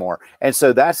Z anymore. And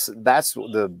so that's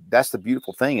the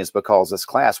beautiful thing, is because this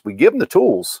class, we give them the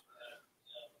tools,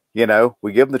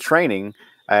 we give them the training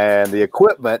and the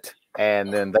equipment,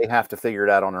 and then they have to figure it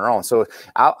out on their own. So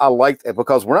I like it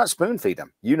because we're not spoon feed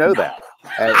them, that.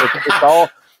 And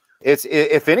it's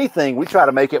if anything, we try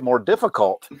to make it more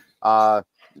difficult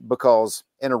because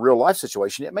in a real life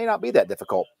situation, it may not be that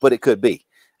difficult, but it could be.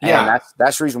 Yeah. And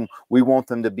that's the reason we want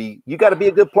them to be. You got to be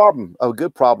a good problem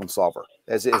solver.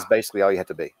 Is basically all you have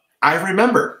to be. I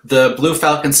remember the Blue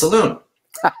Falcon Saloon.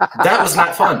 That was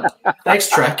not fun. Thanks,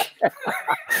 Trek.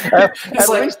 It's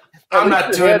like, I'm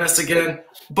not doing this again,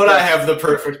 but I have the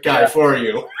perfect guy for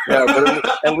you.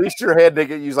 But at least your head didn't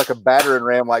get used like a battering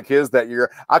ram like his that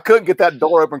year. I couldn't get that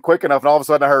door open quick enough, and all of a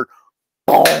sudden I heard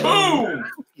boom,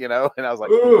 and I was like,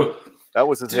 ooh. That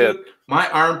was his head. My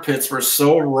armpits were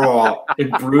so raw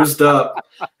and bruised up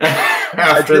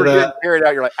after that. Carried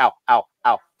out, you're like, ow, ow,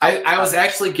 ow. I was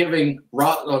actually giving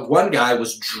one guy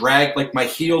was dragged, like my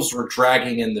heels were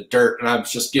dragging in the dirt, and I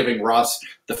was just giving Ross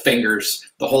the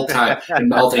fingers the whole time and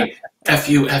melting F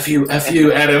you at him.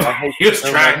 He was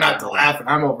trying not to laugh, and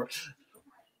I'm over.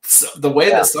 So the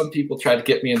way that some people tried to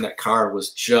get me in that car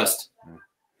was just,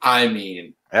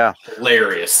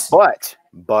 hilarious. But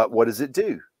what does it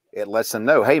do? It lets them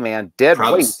know, hey man, dead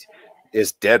weight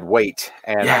is dead weight,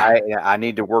 and I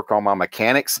need to work on my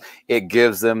mechanics. It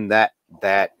gives them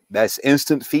that's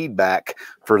instant feedback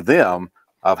for them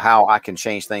of how I can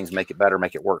change things, make it better,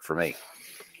 make it work for me.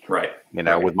 Right.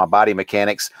 With my body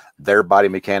mechanics, their body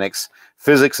mechanics,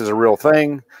 physics is a real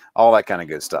thing, all that kind of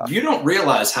good stuff. You don't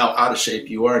realize how out of shape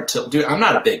you are until, dude, I'm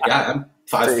not a big guy. I'm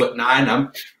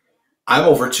 5'9". I'm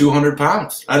over 200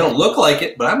 pounds. I don't look like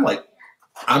it, but I'm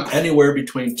anywhere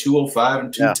between 205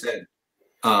 and 210.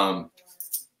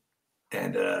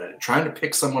 And trying to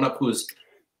pick someone up who is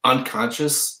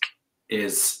unconscious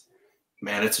is,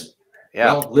 man, it's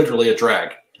literally a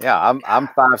drag. Yeah, I'm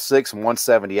 5'6" and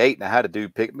 178, and I had a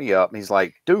dude pick me up, and he's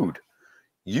like, "Dude,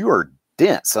 you are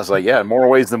dense." I was like, "Yeah, in more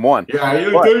ways than one." Yeah,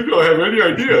 you don't have any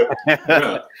idea.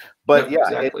 Yeah. But yeah,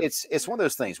 exactly. it's one of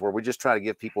those things where we just try to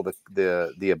give people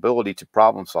the ability to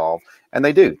problem solve, and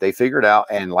they do. They figure it out,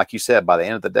 and like you said, by the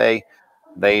end of the day,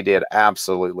 they did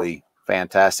absolutely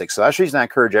fantastic. So that's the reason I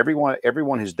encourage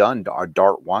everyone who's done our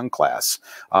Dart 1 class.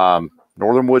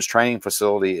 Northern Woods Training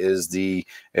Facility is the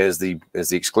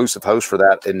exclusive host for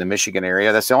that in the Michigan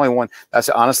area. That's the only one. That's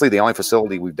honestly the only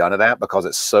facility we've done it at because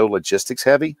it's so logistics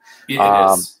heavy. It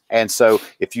is. And so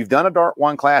if you've done a Dart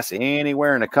 1 class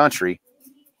anywhere in the country,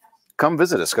 come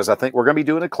visit us, because I think we're going to be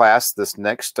doing a class this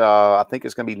next. I think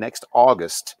it's going to be next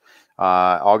August.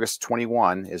 August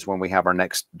 21 is when we have our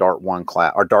next Dart 1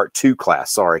 class, or Dart 2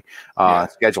 class, sorry,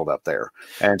 scheduled up there.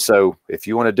 And so if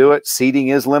you want to do it, seating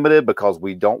is limited because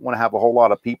we don't want to have a whole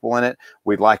lot of people in it.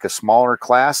 We'd like a smaller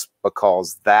class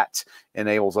because that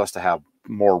enables us to have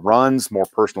more runs, more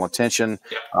personal attention,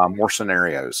 more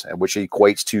scenarios, which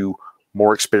equates to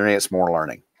more experience, more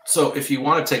learning. So if you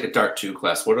want to take a Dart 2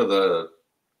 class, what are the,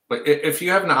 like, if you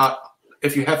have not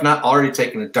already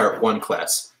taken a Dart 1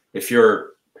 class, if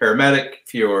you're paramedic,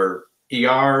 if you're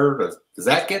ER, does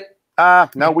that get?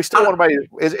 No, we still want everybody.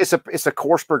 It's a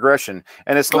course progression,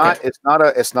 and it's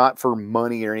not for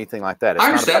money or anything like that. It's I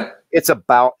understand. It's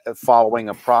about following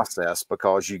a process,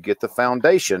 because you get the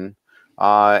foundation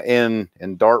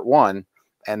in Dart 1,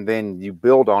 and then you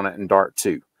build on it in Dart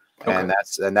 2. Okay.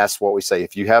 And that's what we say.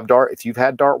 If you've had Dart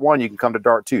 1, you can come to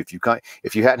Dart 2.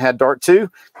 If you hadn't had Dart 2,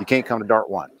 you can't come to Dart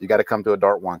 1. You got to come to a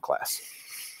Dart 1 class.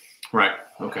 Right.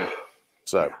 Okay.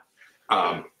 So,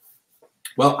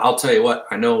 well, I'll tell you what.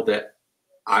 I know that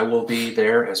I will be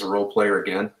there as a role player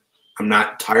again. I'm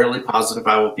not entirely positive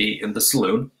I will be in the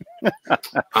saloon.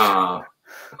 I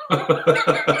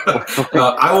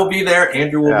will be there.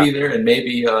 Andrew will be there, and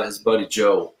maybe his buddy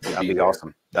Joe will That'd be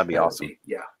awesome. That'd be awesome.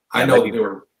 I know they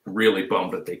were really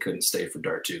bummed that they couldn't stay for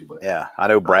Dart 2, but yeah, I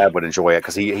know Brad would enjoy it,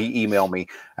 because he emailed me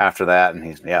after that, and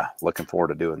he's looking forward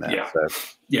to doing that. Yeah, so.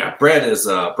 Yeah, Brad's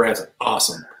an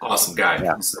awesome guy.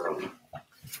 Yeah.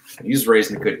 He's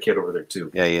raising a good kid over there too.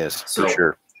 Yeah, he is, for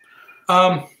sure.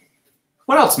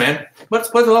 What else, man?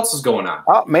 What else is going on?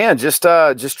 Oh man, just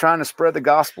trying to spread the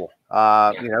gospel.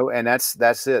 And that's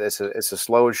it. It's a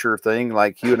slow and sure thing,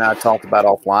 like you and I talked about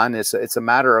offline. It's a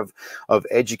matter of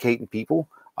educating people,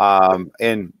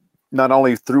 and not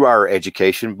only through our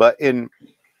education, but in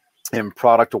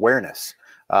product awareness.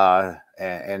 And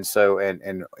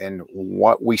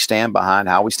what we stand behind,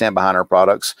 how we stand behind our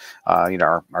products.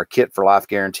 Our Kit for Life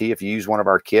guarantee. If you use one of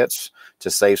our kits to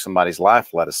save somebody's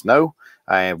life, let us know,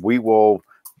 and we will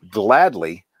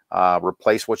gladly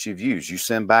replace what you've used. You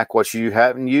send back what you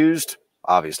haven't used,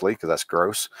 obviously, because that's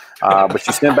gross. But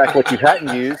you send back what you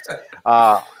hadn't used,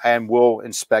 and we'll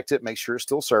inspect it, make sure it's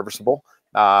still serviceable,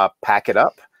 pack it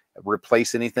up,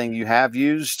 replace anything you have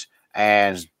used,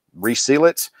 and reseal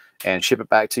it, and ship it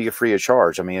back to you free of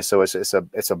charge. I mean, so it's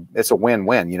a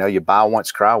win-win. You buy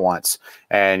once, cry once,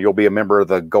 and you'll be a member of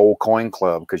the Gold Coin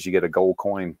Club, because you get a gold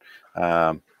coin,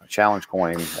 challenge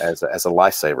coin as a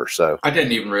lifesaver. So I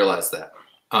didn't even realize that.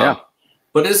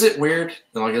 But is it weird?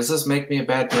 Like, does this make me a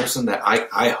bad person that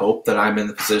I hope that I'm in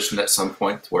the position at some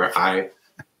point where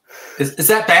is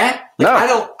that bad? Like,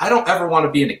 no. I don't ever want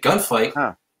to be in a gunfight.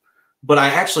 Huh. But I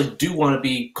actually do want to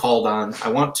be called on.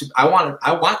 I want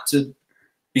to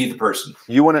be the person.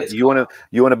 You want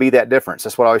to be that difference.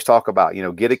 That's what I always talk about.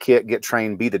 Get a kit, get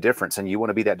trained, be the difference, and you want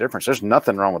to be that difference. There's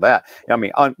nothing wrong with that. I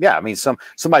mean,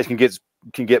 somebody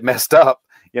can get messed up,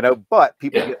 but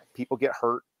people get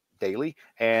hurt daily,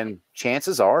 and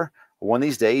chances are one of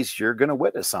these days you're going to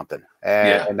witness something,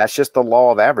 and that's just the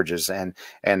law of averages.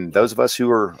 And those of us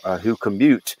who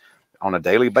commute on a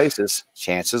daily basis,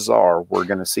 chances are we're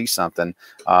going to see something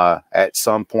at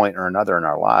some point or another in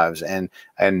our lives, and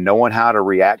knowing how to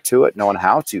react to it, knowing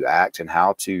how to act and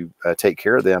how to take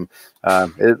care of them,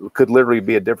 it could literally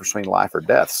be a difference between life or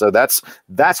death. So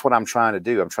that's what I'm trying to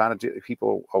do. I'm trying to do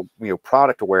people,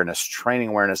 product awareness, training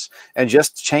awareness, and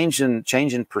just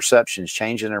changing perceptions,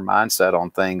 changing their mindset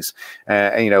on things,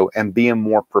 and being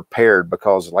more prepared,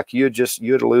 because like you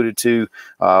had alluded to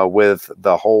with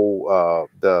the whole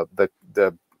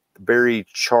the very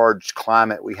charged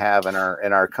climate we have in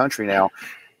our country now.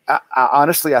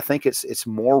 Honestly, I think it's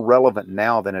more relevant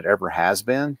now than it ever has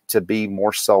been to be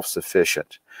more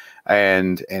self-sufficient.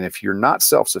 And if you're not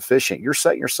self-sufficient, you're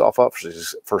setting yourself up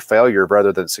for failure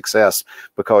rather than success,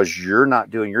 because you're not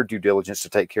doing your due diligence to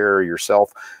take care of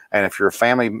yourself. And if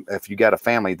you got a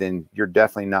family, then you're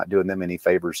definitely not doing them any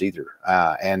favors either.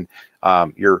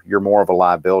 You're more of a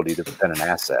liability than an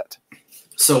asset.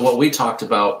 So what we talked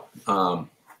about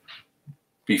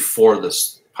before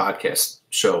this podcast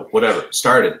show, whatever,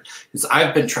 started, is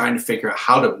I've been trying to figure out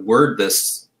how to word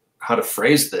this, how to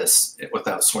phrase this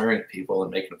without swearing at people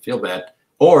and making them feel bad,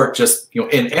 or just, you know,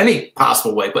 in any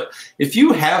possible way. But if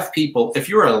you have people, if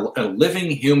you're a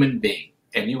living human being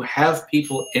and you have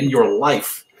people in your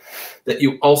life that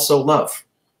you also love,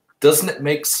 doesn't it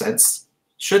make sense?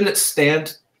 Shouldn't it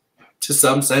stand to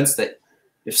some sense that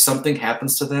if something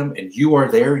happens to them and you are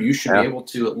there, you should be able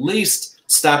to at least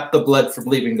stop the blood from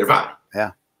leaving their body?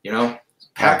 Yeah. You know,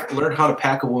 learn how to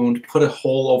pack a wound, put a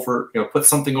hole over, you know, put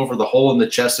something over the hole in the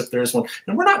chest if there's one.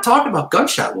 And we're not talking about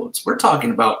gunshot wounds. We're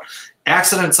talking about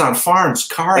accidents on farms,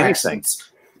 car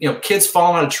accidents, you know, kids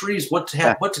falling out of trees, what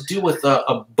to do with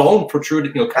a bone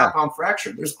protruding, you know, compound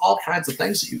fracture. There's all kinds of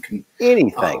things that you can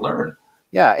learn.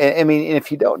 Yeah, I mean, and if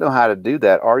you don't know how to do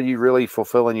that, are you really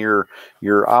fulfilling your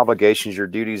obligations, your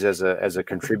duties as a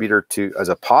contributor to, as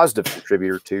a positive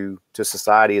contributor to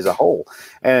society as a whole?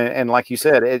 And like you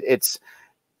said,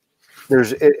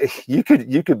 you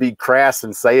could be crass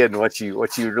in saying what you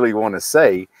really want to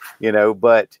say, you know,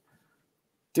 but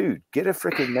dude, get a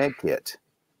freaking med kit.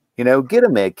 You know, get a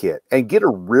med kit and get a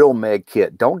real med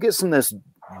kit. Don't get some of this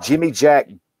Jimmy Jack,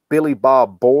 Billy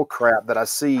Bob bull crap that I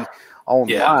see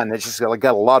online. That's just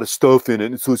got a lot of stuff in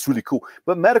it, and so it's really cool.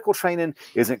 But medical training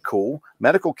isn't cool.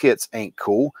 Medical kits ain't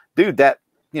cool, dude. That,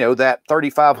 you know, that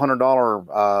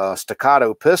 $3,500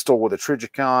 staccato pistol with a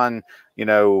Trijicon, you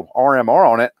know, RMR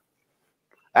on it,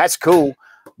 that's cool.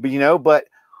 But you know, but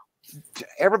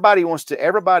everybody wants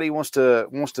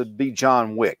to be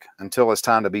John Wick until it's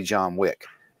time to be John Wick.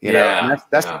 You know, and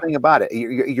that's the thing about it.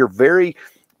 You're very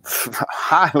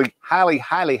highly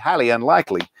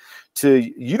unlikely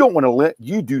to. You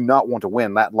do not want to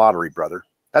win that lottery, brother.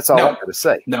 That's all I'm going to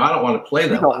say. No, I don't want to play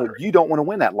that lottery. You don't want to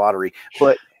win that lottery,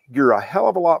 but you're a hell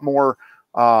of a lot more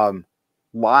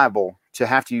liable to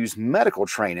have to use medical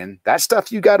training. That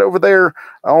stuff you got over there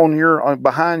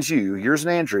behind you, yours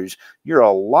and Andrew's, you're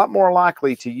a lot more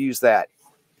likely to use that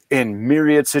in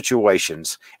myriad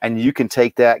situations. And you can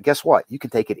take that, guess what? You can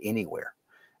take it anywhere.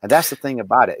 And that's the thing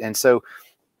about it. And so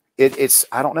it's,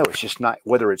 I don't know, it's just not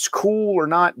whether it's cool or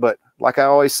not, but like I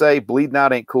always say, bleeding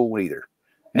out ain't cool either.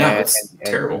 No, it's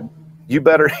terrible. You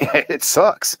better, it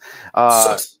sucks.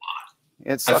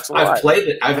 It sucks a lot. I've played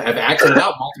it. I've acted it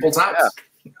out multiple times.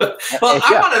 Well,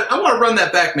 I want to run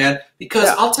that back, man, because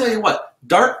I'll tell you what,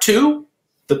 Dart 2,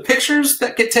 the pictures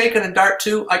that get taken in Dart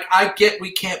 2, like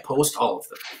we can't post all of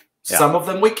them. Some of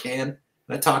them we can.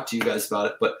 And I talked to you guys about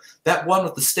it, but that one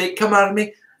with the steak coming out of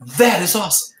me, that is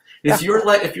awesome. If you're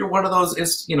one of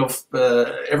those, you know,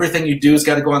 everything you do has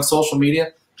got to go on social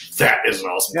media, that is an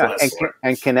awesome place.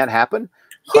 And can that happen?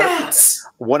 Yes.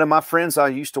 One of my friends I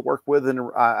used to work with,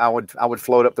 and I would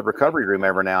float up the recovery room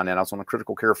every now and then. I was on a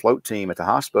critical care float team at the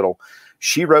hospital.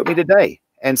 She wrote me today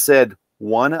and said,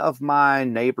 one of my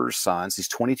neighbor's sons, he's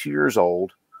 22 years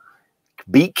old,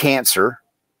 beat cancer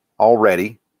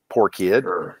already. Poor kid.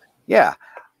 Sure. Yeah.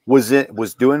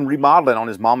 Was doing remodeling on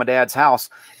his mom and dad's house,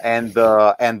 and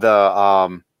the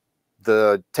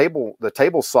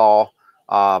table saw,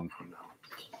 I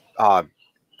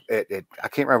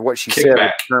can't remember what she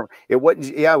said. It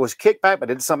wasn't, it was kickback,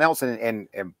 but it did something else,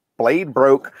 and blade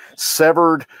broke,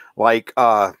 severed like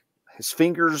his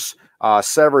fingers,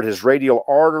 severed his radial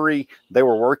artery. They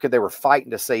were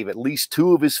fighting to save at least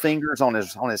 2 of his fingers on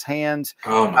his hands.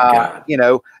 Oh my God. You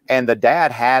know, and the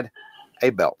dad had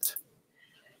a belt.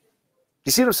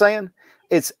 You see what I'm saying?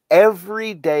 It's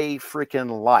everyday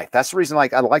freaking life. That's the reason,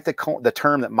 like, I like the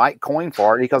term that Mike coined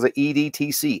for it. He calls it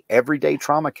EDTC, everyday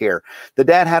trauma care. The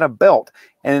dad had a belt,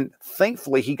 and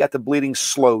thankfully he got the bleeding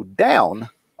slowed down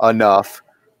enough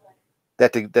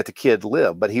that the kid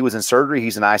lived. But he was in surgery.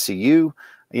 He's in ICU,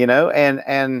 you know,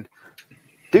 and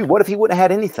dude, what if he wouldn't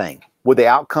have had anything? Would the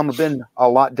outcome have been a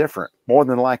lot different? More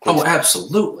than likely. Oh,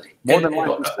 absolutely. More than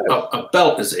likely. A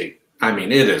belt is it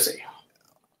is a.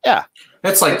 Yeah.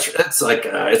 It's like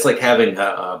having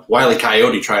a Wile E.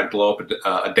 Coyote try to blow up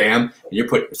a dam, and you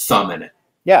put your thumb in it.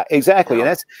 Yeah, exactly. You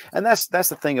know? And that's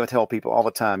the thing I tell people all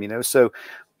the time, you know. So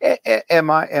do I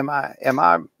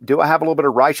have a little bit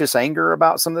of righteous anger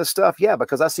about some of this stuff? Yeah,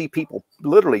 because I see people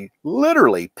literally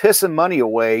pissing money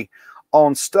away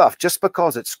on stuff just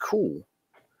because it's cool,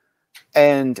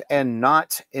 and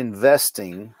not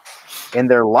investing in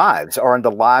their lives or in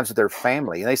the lives of their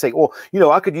family. And they say, well, you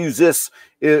know, I could use this,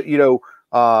 you know,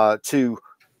 to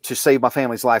save my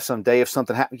family's life someday if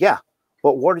something happens. Yeah.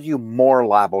 But what are you more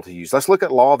liable to use? Let's look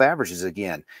at law of averages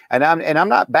again. And I'm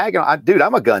not bagging on, dude,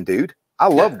 I'm a gun dude. I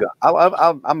love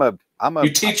guns.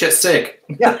 You teach at SIG.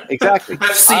 Yeah, exactly.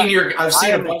 I've seen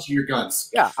a bunch of your guns.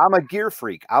 Yeah, I'm a gear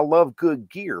freak. I love good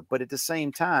gear, but at the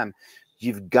same time,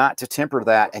 you've got to temper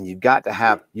that, and you've got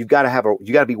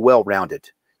to be well rounded.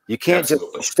 You can't just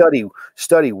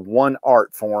study one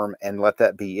art form and let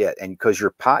that be it. And because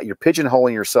you're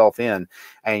pigeonholing yourself in,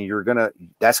 and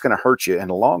that's gonna hurt you in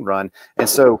the long run. And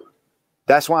so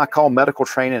that's why I call medical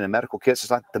training and medical kits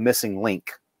like the missing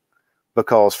link,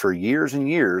 because for years and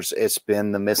years it's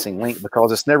been the missing link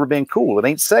because it's never been cool. It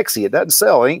ain't sexy. It doesn't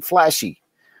sell. It ain't flashy.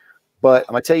 But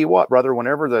I'm gonna tell you what, brother.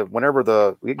 Whenever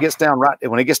it gets down,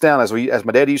 as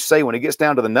my dad used to say, when it gets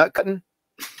down to the nut cutting.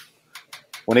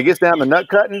 When it gets down to nut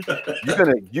cutting,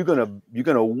 you're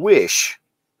gonna wish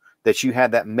that you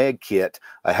had that med kit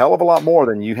a hell of a lot more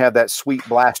than you have that sweet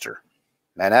blaster.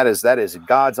 Man, that is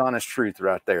God's honest truth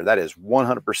right there. That is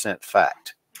 100%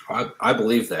 fact. I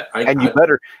believe that.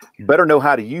 You better know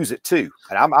how to use it too.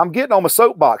 And I'm getting on my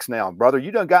soapbox now, brother.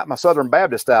 You done got my Southern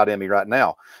Baptist out in me right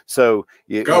now. So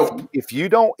if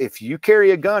you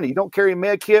carry a gun, and you don't carry a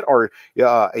med kit,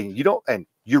 and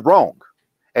you're wrong.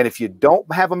 And if you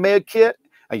don't have a med kit,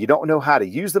 and you don't know how to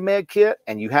use the med kit,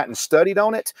 and you hadn't studied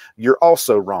on it, you're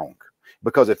also wrong.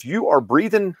 Because if you're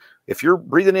breathing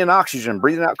in oxygen,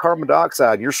 breathing out carbon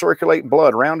dioxide, and you're circulating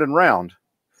blood round and round,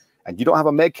 and you don't have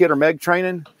a med kit or med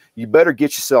training, you better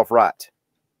get yourself right.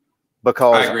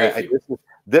 Because I agree with you.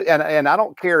 And I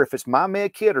don't care if it's my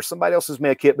med kit or somebody else's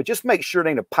med kit, but just make sure it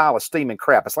ain't a pile of steaming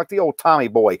crap. It's like the old Tommy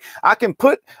boy. I can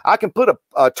put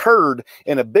a turd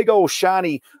in a big old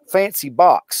shiny fancy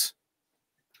box.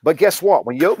 But guess what?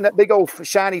 When you open that big old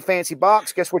shiny fancy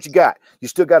box, guess what you got? You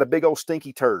still got a big old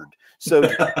stinky turd. So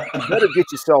you better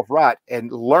get yourself right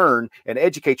and learn and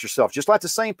educate yourself. Just like the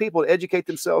same people that educate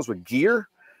themselves with gear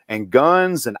and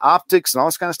guns and optics and all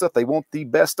this kind of stuff they want the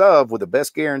best of with the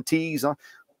best guarantees.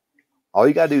 All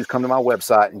you got to do is come to my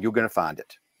website and you're going to find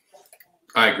it.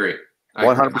 I agree.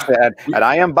 100%. And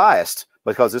I am biased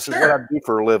because this is what I do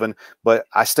for a living, but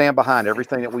I stand behind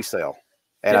everything that we sell.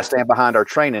 And I stand behind our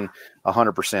training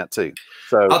 100% too.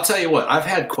 So I'll tell you what, I've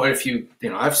had quite a few,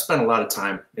 I've spent a lot of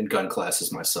time in gun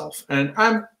classes myself, and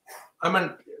I'm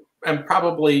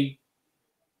probably,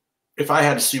 if I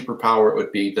had a superpower, it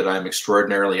would be that I'm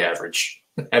extraordinarily average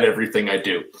at everything I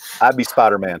do. I'd be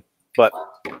Spider-Man, but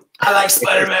I like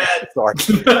Spider-Man. Sorry.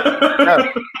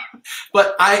 No.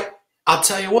 But I'll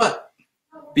tell you what,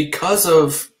 because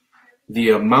of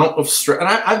the amount of stress, and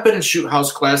I've been in shoot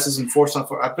house classes and force on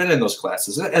foot. I've been in those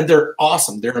classes, and they're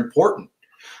awesome. They're important.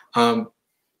 But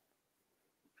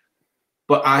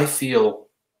I feel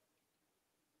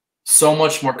so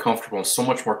much more comfortable and so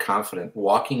much more confident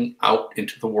walking out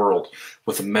into the world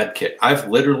with a med kit. I've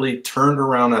literally turned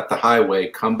around at the highway,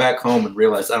 come back home, and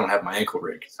realized I don't have my ankle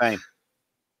rig. Same.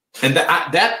 And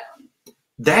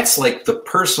that's like the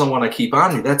personal one I keep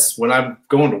on me. That's when I'm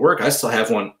going to work. I still have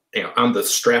one on the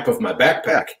strap of my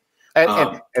backpack.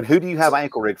 And who do you have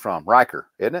ankle rig from? Riker,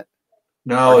 isn't it?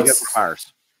 No, it's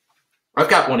Myers. I've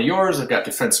got one of yours. I've got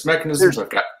Defense Mechanisms.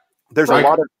 There's a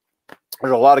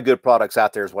lot of good products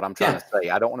out there is what I'm trying to say.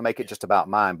 I don't want to make it just about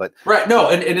mine, but right. No,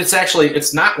 and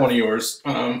it's not one of yours.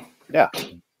 Yeah.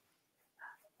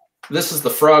 This is the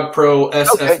Frog Pro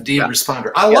SFD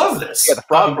responder. I love this. Yeah, the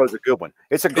Frog Pro is a good one.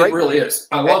 It's a great. It really is.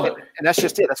 I love it. And that's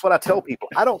just it. That's what I tell people.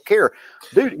 I don't care,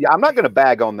 dude. I'm not going to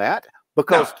bag on that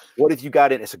because what if you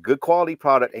got it? It's a good quality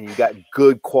product and you got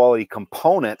good quality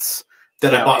components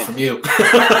that I bought from you.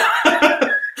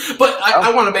 But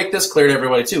I want to make this clear to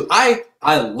everybody too. I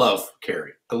love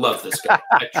Kerry. I love this guy.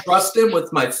 I trust him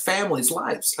with my family's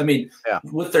lives. I mean,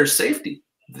 with their safety.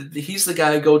 He's the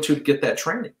guy I go to get that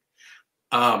training.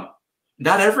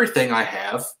 Not everything I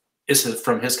have is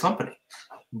from his company,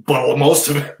 but most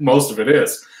of it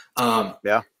is. And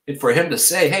for him to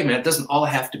say, "Hey, man, it doesn't all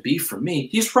have to be for me,"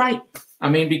 he's right. I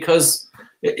mean, because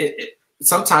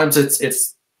sometimes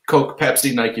it's Coke,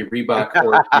 Pepsi, Nike, Reebok,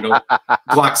 or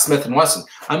Glock, Smith and Wesson.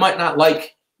 I might not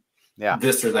like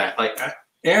this or that. Like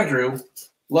Andrew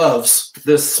loves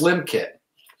this slim kit.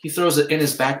 He throws it in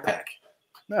his backpack.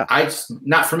 Yeah.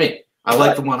 Not for me. I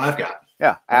like the one I've got.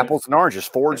 Yeah, apples and oranges,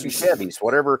 Fords and Chevys,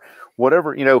 whatever.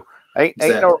 Ain't no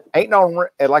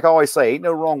like I always say, ain't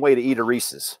no wrong way to eat a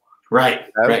Reese's. Right,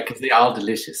 right, because they all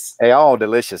delicious. They all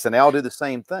delicious, and they all do the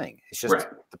same thing. It's just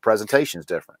the presentation is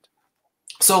different.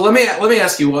 So let me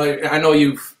ask you. I know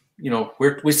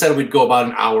we said we'd go about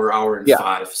an hour and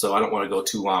 5. So I don't want to go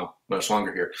much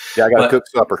longer here. Yeah, I got to cook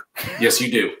supper. Yes,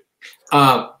 you do.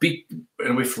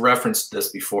 And we've referenced this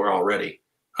before already.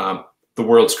 The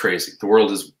world's crazy. The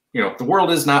world is. The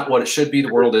world is not what it should be.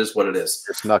 The world is what it is.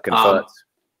 It's knuck and futz.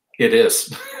 It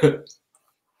is.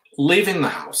 Leaving the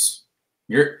house,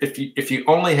 if you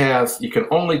only have, you can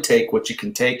only take what you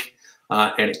can take,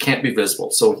 and it can't be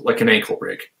visible. So like an ankle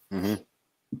rig. Mm-hmm.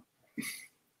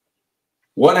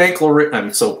 What ankle rig? I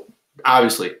mean, so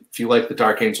obviously, if you like the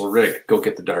Dark Angel rig, go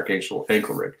get the Dark Angel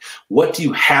ankle rig. What do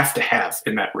you have to have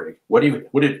in that rig? What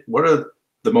are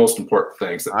the most important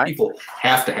things that people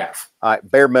have to have? All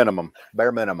right, bare minimum.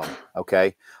 Bare minimum.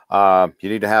 Okay. You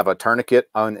need to have a tourniquet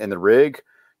in the rig.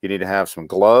 You need to have some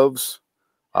gloves,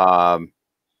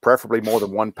 preferably more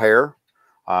than one pair.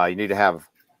 You need to have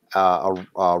a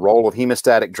roll of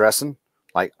hemostatic dressing,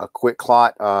 like a quick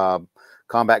clot,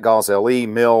 combat gauze LE,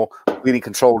 mill, bleeding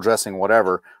control dressing,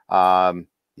 whatever.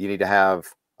 You need to have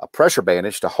a pressure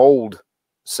bandage to hold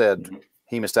said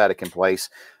hemostatic in place,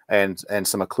 and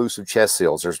some occlusive chest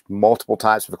seals. There's multiple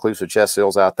types of occlusive chest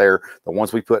seals out there. The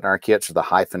ones we put in our kits are the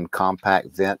Hyphen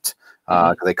Compact Vent.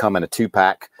 They come in a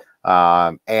 2-pack.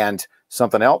 And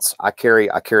something else, I carry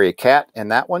a cat in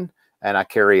that one, and I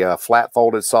carry a flat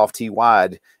folded soft T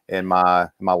wide in my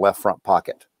left front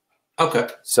pocket. Okay.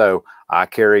 So I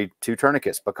carry 2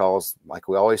 tourniquets because, like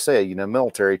we always say, you know,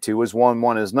 military, 2 is 1,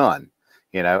 1 is none.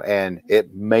 You know, and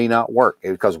it may not work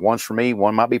because one's for me,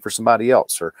 one might be for somebody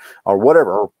else, or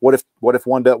whatever. Or what if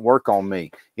one doesn't work on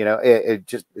me? You know, it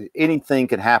just, anything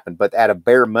can happen. But at a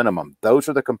bare minimum, those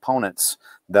are the components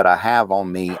that I have on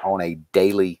me on a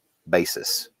daily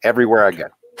basis, everywhere I go,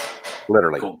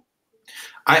 literally. Cool.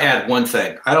 I add one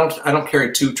thing. I don't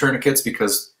carry 2 tourniquets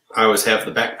because I always have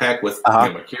the backpack with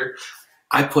my gear.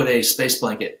 I put a space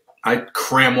blanket. I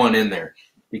cram one in there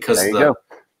because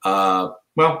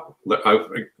well, I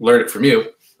learned it from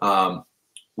you.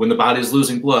 When the body is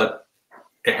losing blood,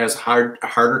 it has a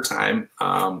harder time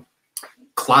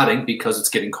clotting because it's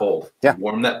getting cold. Yeah.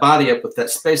 Warm that body up with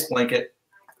that space blanket.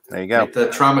 There you go. Make the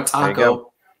trauma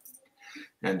taco,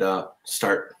 and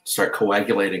start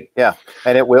coagulating. Yeah,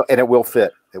 and it will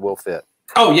fit. It will fit.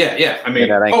 Oh yeah. I mean,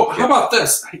 how about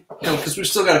this? Because we've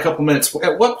still got a couple minutes.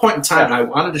 At what point in time? I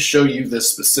wanted to show you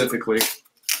this specifically.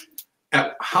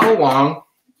 At how long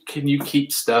can you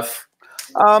keep stuff?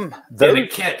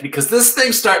 It can't, because this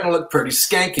thing's starting to look pretty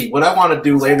skanky. What I want to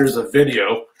do later is a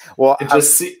video. Well, and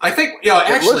just see. I think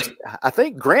actually, I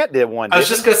think Grant did one. I was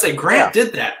just gonna say Grant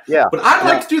did that. Yeah, but I'd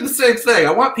like to do the same thing.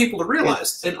 I want people to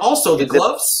realize, and also the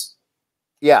gloves.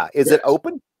 Is it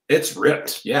open? It's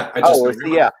ripped. Yeah. I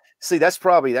just See, that's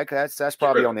probably that's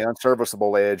probably on the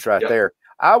unserviceable edge right there.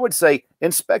 I would say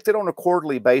inspect it on a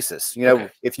quarterly basis. You know,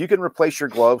 if you can replace your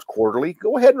gloves quarterly,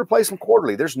 go ahead and replace them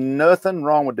quarterly. There's nothing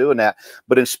wrong with doing that.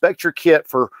 But inspect your kit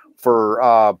for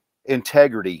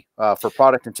integrity, for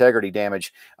product integrity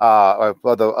damage of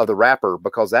the wrapper,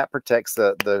 because that protects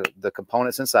the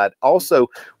components inside. Also,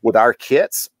 with our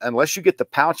kits, unless you get the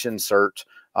pouch insert,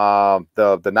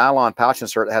 the nylon pouch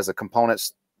insert that has the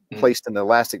components placed in the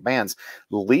elastic bands,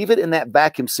 leave it in that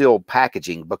vacuum sealed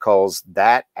packaging, because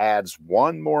that adds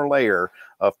one more layer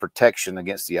of protection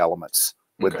against the elements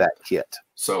with that kit.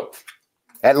 So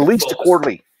at least a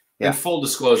quarterly. In full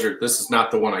disclosure, this is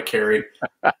not the one I carry.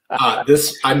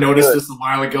 I noticed this a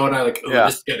while ago, and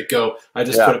this got to go. I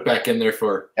just put it back in there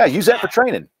for use that for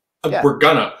training. We're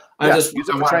gonna. Use it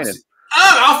for training.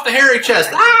 Off the hairy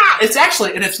chest. It's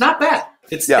actually, and it's not bad.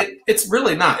 It's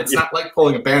really not. It's not like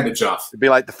pulling a bandage off. It'd be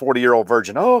like the 40-year-old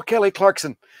virgin. Oh, Kelly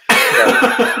Clarkson.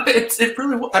 It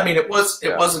really. I mean, it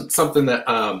wasn't something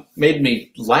that made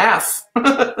me laugh,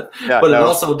 but it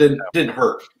also didn't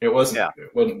hurt. It wasn't.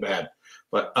 It wasn't bad.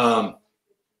 But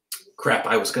crap,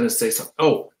 I was going to say something.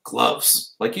 Oh,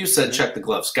 gloves. Like you said, check the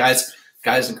gloves, guys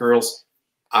and girls.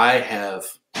 I have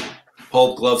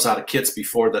pulled gloves out of kits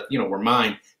before that were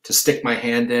mine, to stick my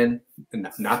hand in, and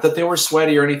not that they were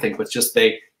sweaty or anything, but just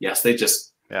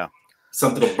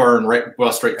something will burn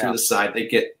bust right through the side. They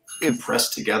get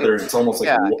compressed together, and it's almost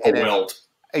like a weld.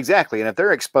 Exactly, and if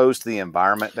they're exposed to the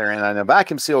environment they're in a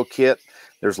vacuum seal kit,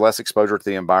 there's less exposure to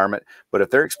the environment. But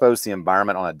if they're exposed to the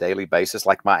environment on a daily basis,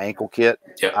 like my ankle kit,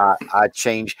 I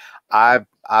change. I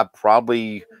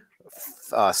probably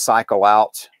cycle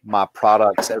out my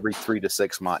products every 3 to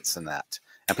 6 months in that.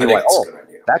 And people are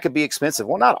like, that could be expensive.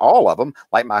 Well, not all of them.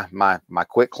 Like my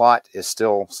quick clot is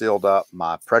still sealed up.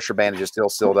 My pressure bandage is still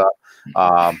sealed up.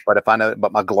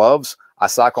 But my gloves, I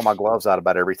cycle my gloves out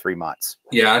about every 3 months.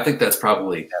 Yeah, I think that's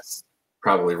probably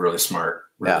really smart.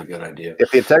 Really good idea. If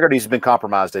the integrity has been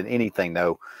compromised in anything,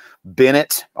 though, bin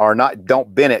it or not.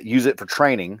 Don't bin it. Use it for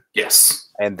training. Yes.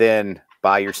 And then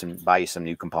buy you some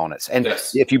new components. And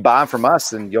if you buy them from us,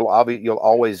 then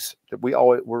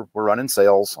we're running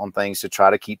sales on things to try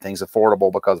to keep things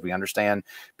affordable, because we understand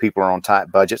people are on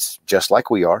tight budgets just like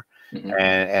we are.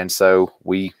 And so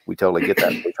we totally get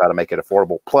that. We try to make it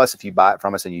affordable. Plus, if you buy it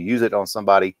from us and you use it on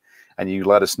somebody and you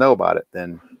let us know about it,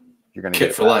 then you're going to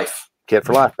get for life. Kit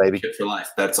for life, baby. Kit for life.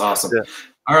 That's awesome. Yeah.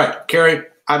 All right, Kerry,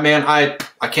 I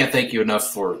can't thank you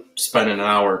enough for spending an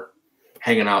hour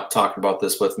hanging out, talking about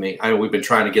this with me. I know we've been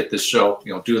trying to get this show,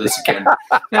 do this again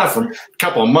now for a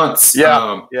couple of months.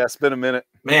 Yeah, it's been a minute.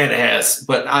 Man, it has.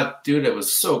 But, dude, it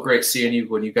was so great seeing you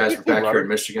when you guys were back here in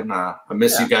Michigan. I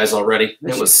miss you guys already.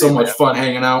 It was so much fun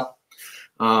hanging out.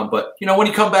 But, when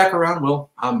you come back around,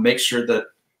 I'll make sure that,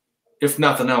 if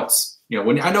nothing else,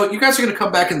 when I know you guys are going to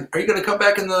come back, are you going to come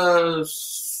back in the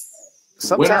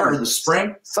winter or the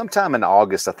spring? Sometime in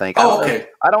August, I think. Oh, okay.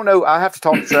 I don't know. I have to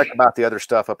talk to Trek about the other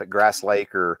stuff up at Grass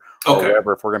Lake or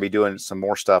wherever, if we're going to be doing some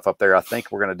more stuff up there. I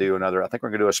think we're going to do I think we're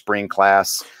going to do a spring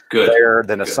class there,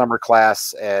 then a summer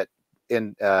class at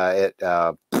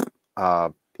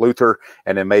Luther,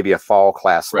 and then maybe a fall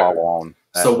class follow on.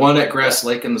 So one at Grass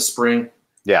Lake in the spring.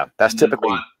 Yeah, that's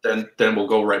typically. Then we'll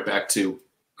go right back to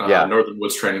Northern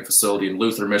Woods Training Facility in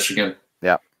Luther, Michigan.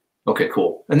 Yeah. Okay,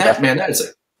 cool. And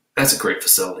that's a great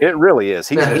facility. It really is.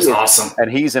 That is awesome,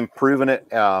 and he's improving it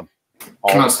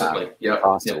constantly. Yep.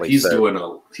 Constantly. He's doing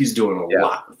a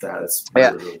lot with that. It's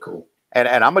really cool. And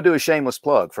I'm gonna do a shameless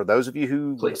plug for those of you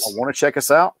who want to check us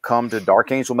out. Come to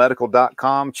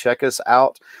darkangelmedical.com. Check us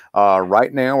out.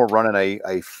 Right now, we're running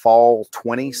a fall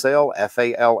 20 sale.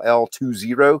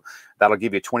 FALL20. That'll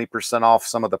give you 20% off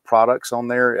some of the products on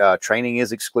there. Training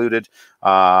is excluded,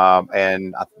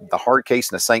 and the hard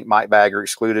case and the St. Mite bag are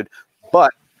excluded.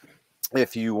 But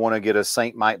if you want to get a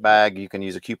St. Mite bag, you can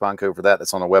use a coupon code for that.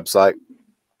 That's on the website.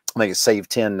 I think it's Save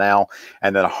 10 now.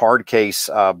 And then a hard case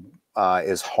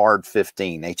is Hard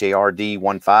 15, HARD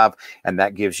 15, and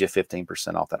that gives you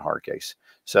 15% off that hard case.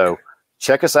 So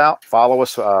check us out. Follow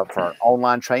us for our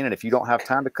online training. If you don't have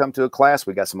time to come to a class,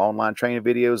 we got some online training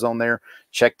videos on there.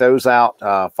 Check those out.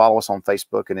 Follow us on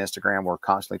Facebook and Instagram. We're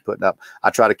constantly putting up. I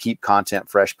try to keep content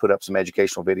fresh, put up some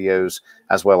educational videos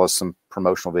as well as some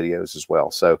promotional videos as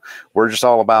well. So we're just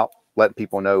all about letting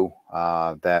people know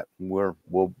that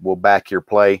we'll back your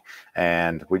play,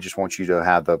 and we just want you to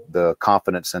have the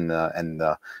confidence and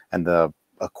the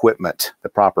equipment, the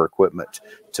proper equipment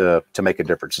to make a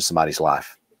difference in somebody's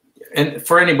life. And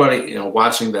for anybody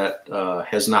watching that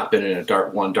has not been in a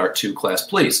Dart 1, Dart 2 class,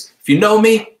 please, if you know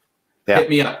me, hit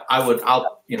me up.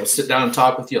 I'll sit down and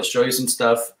talk with you. I'll show you some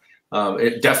stuff.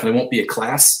 It definitely won't be a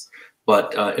class,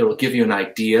 but it will give you an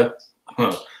idea,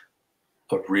 a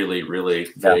really, really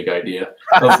vague idea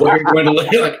of what you're going to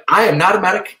look like. I am not a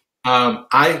medic.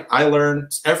 I learn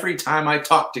every time I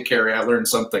talk to Kerry. I learn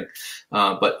something.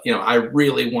 But I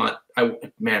really want.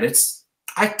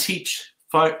 I teach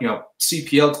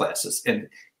CPL classes, and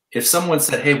if someone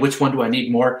said, hey, which one do I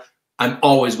need more, I'm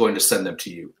always going to send them to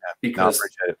you, because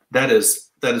that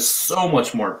is so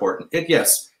much more important.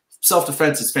 Yes,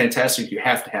 self-defense is fantastic, you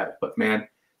have to have it, but man,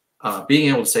 being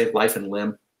able to save life and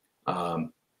limb,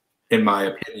 in my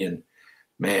opinion,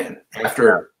 man,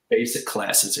 after basic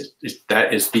classes,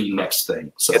 that is the next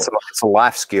thing. So it's a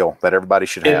life skill that everybody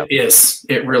should have.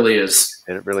 It really is.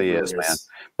 It really is, man.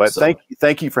 But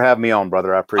thank you for having me on,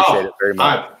 brother. I appreciate it very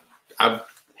much. I'm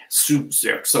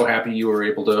so happy you were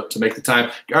able to make the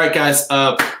time. All right, guys.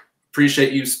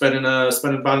 Appreciate you spending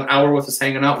about an hour with us,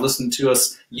 hanging out, listening to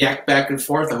us yak back and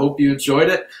forth. I hope you enjoyed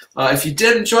it. If you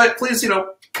did enjoy it, please,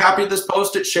 copy this,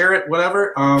 post it, share it,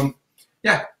 whatever.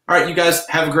 Yeah. All right, you guys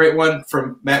have a great one.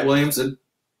 From Matt Williams and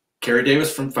Kerry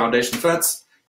Davis from Foundation Defense.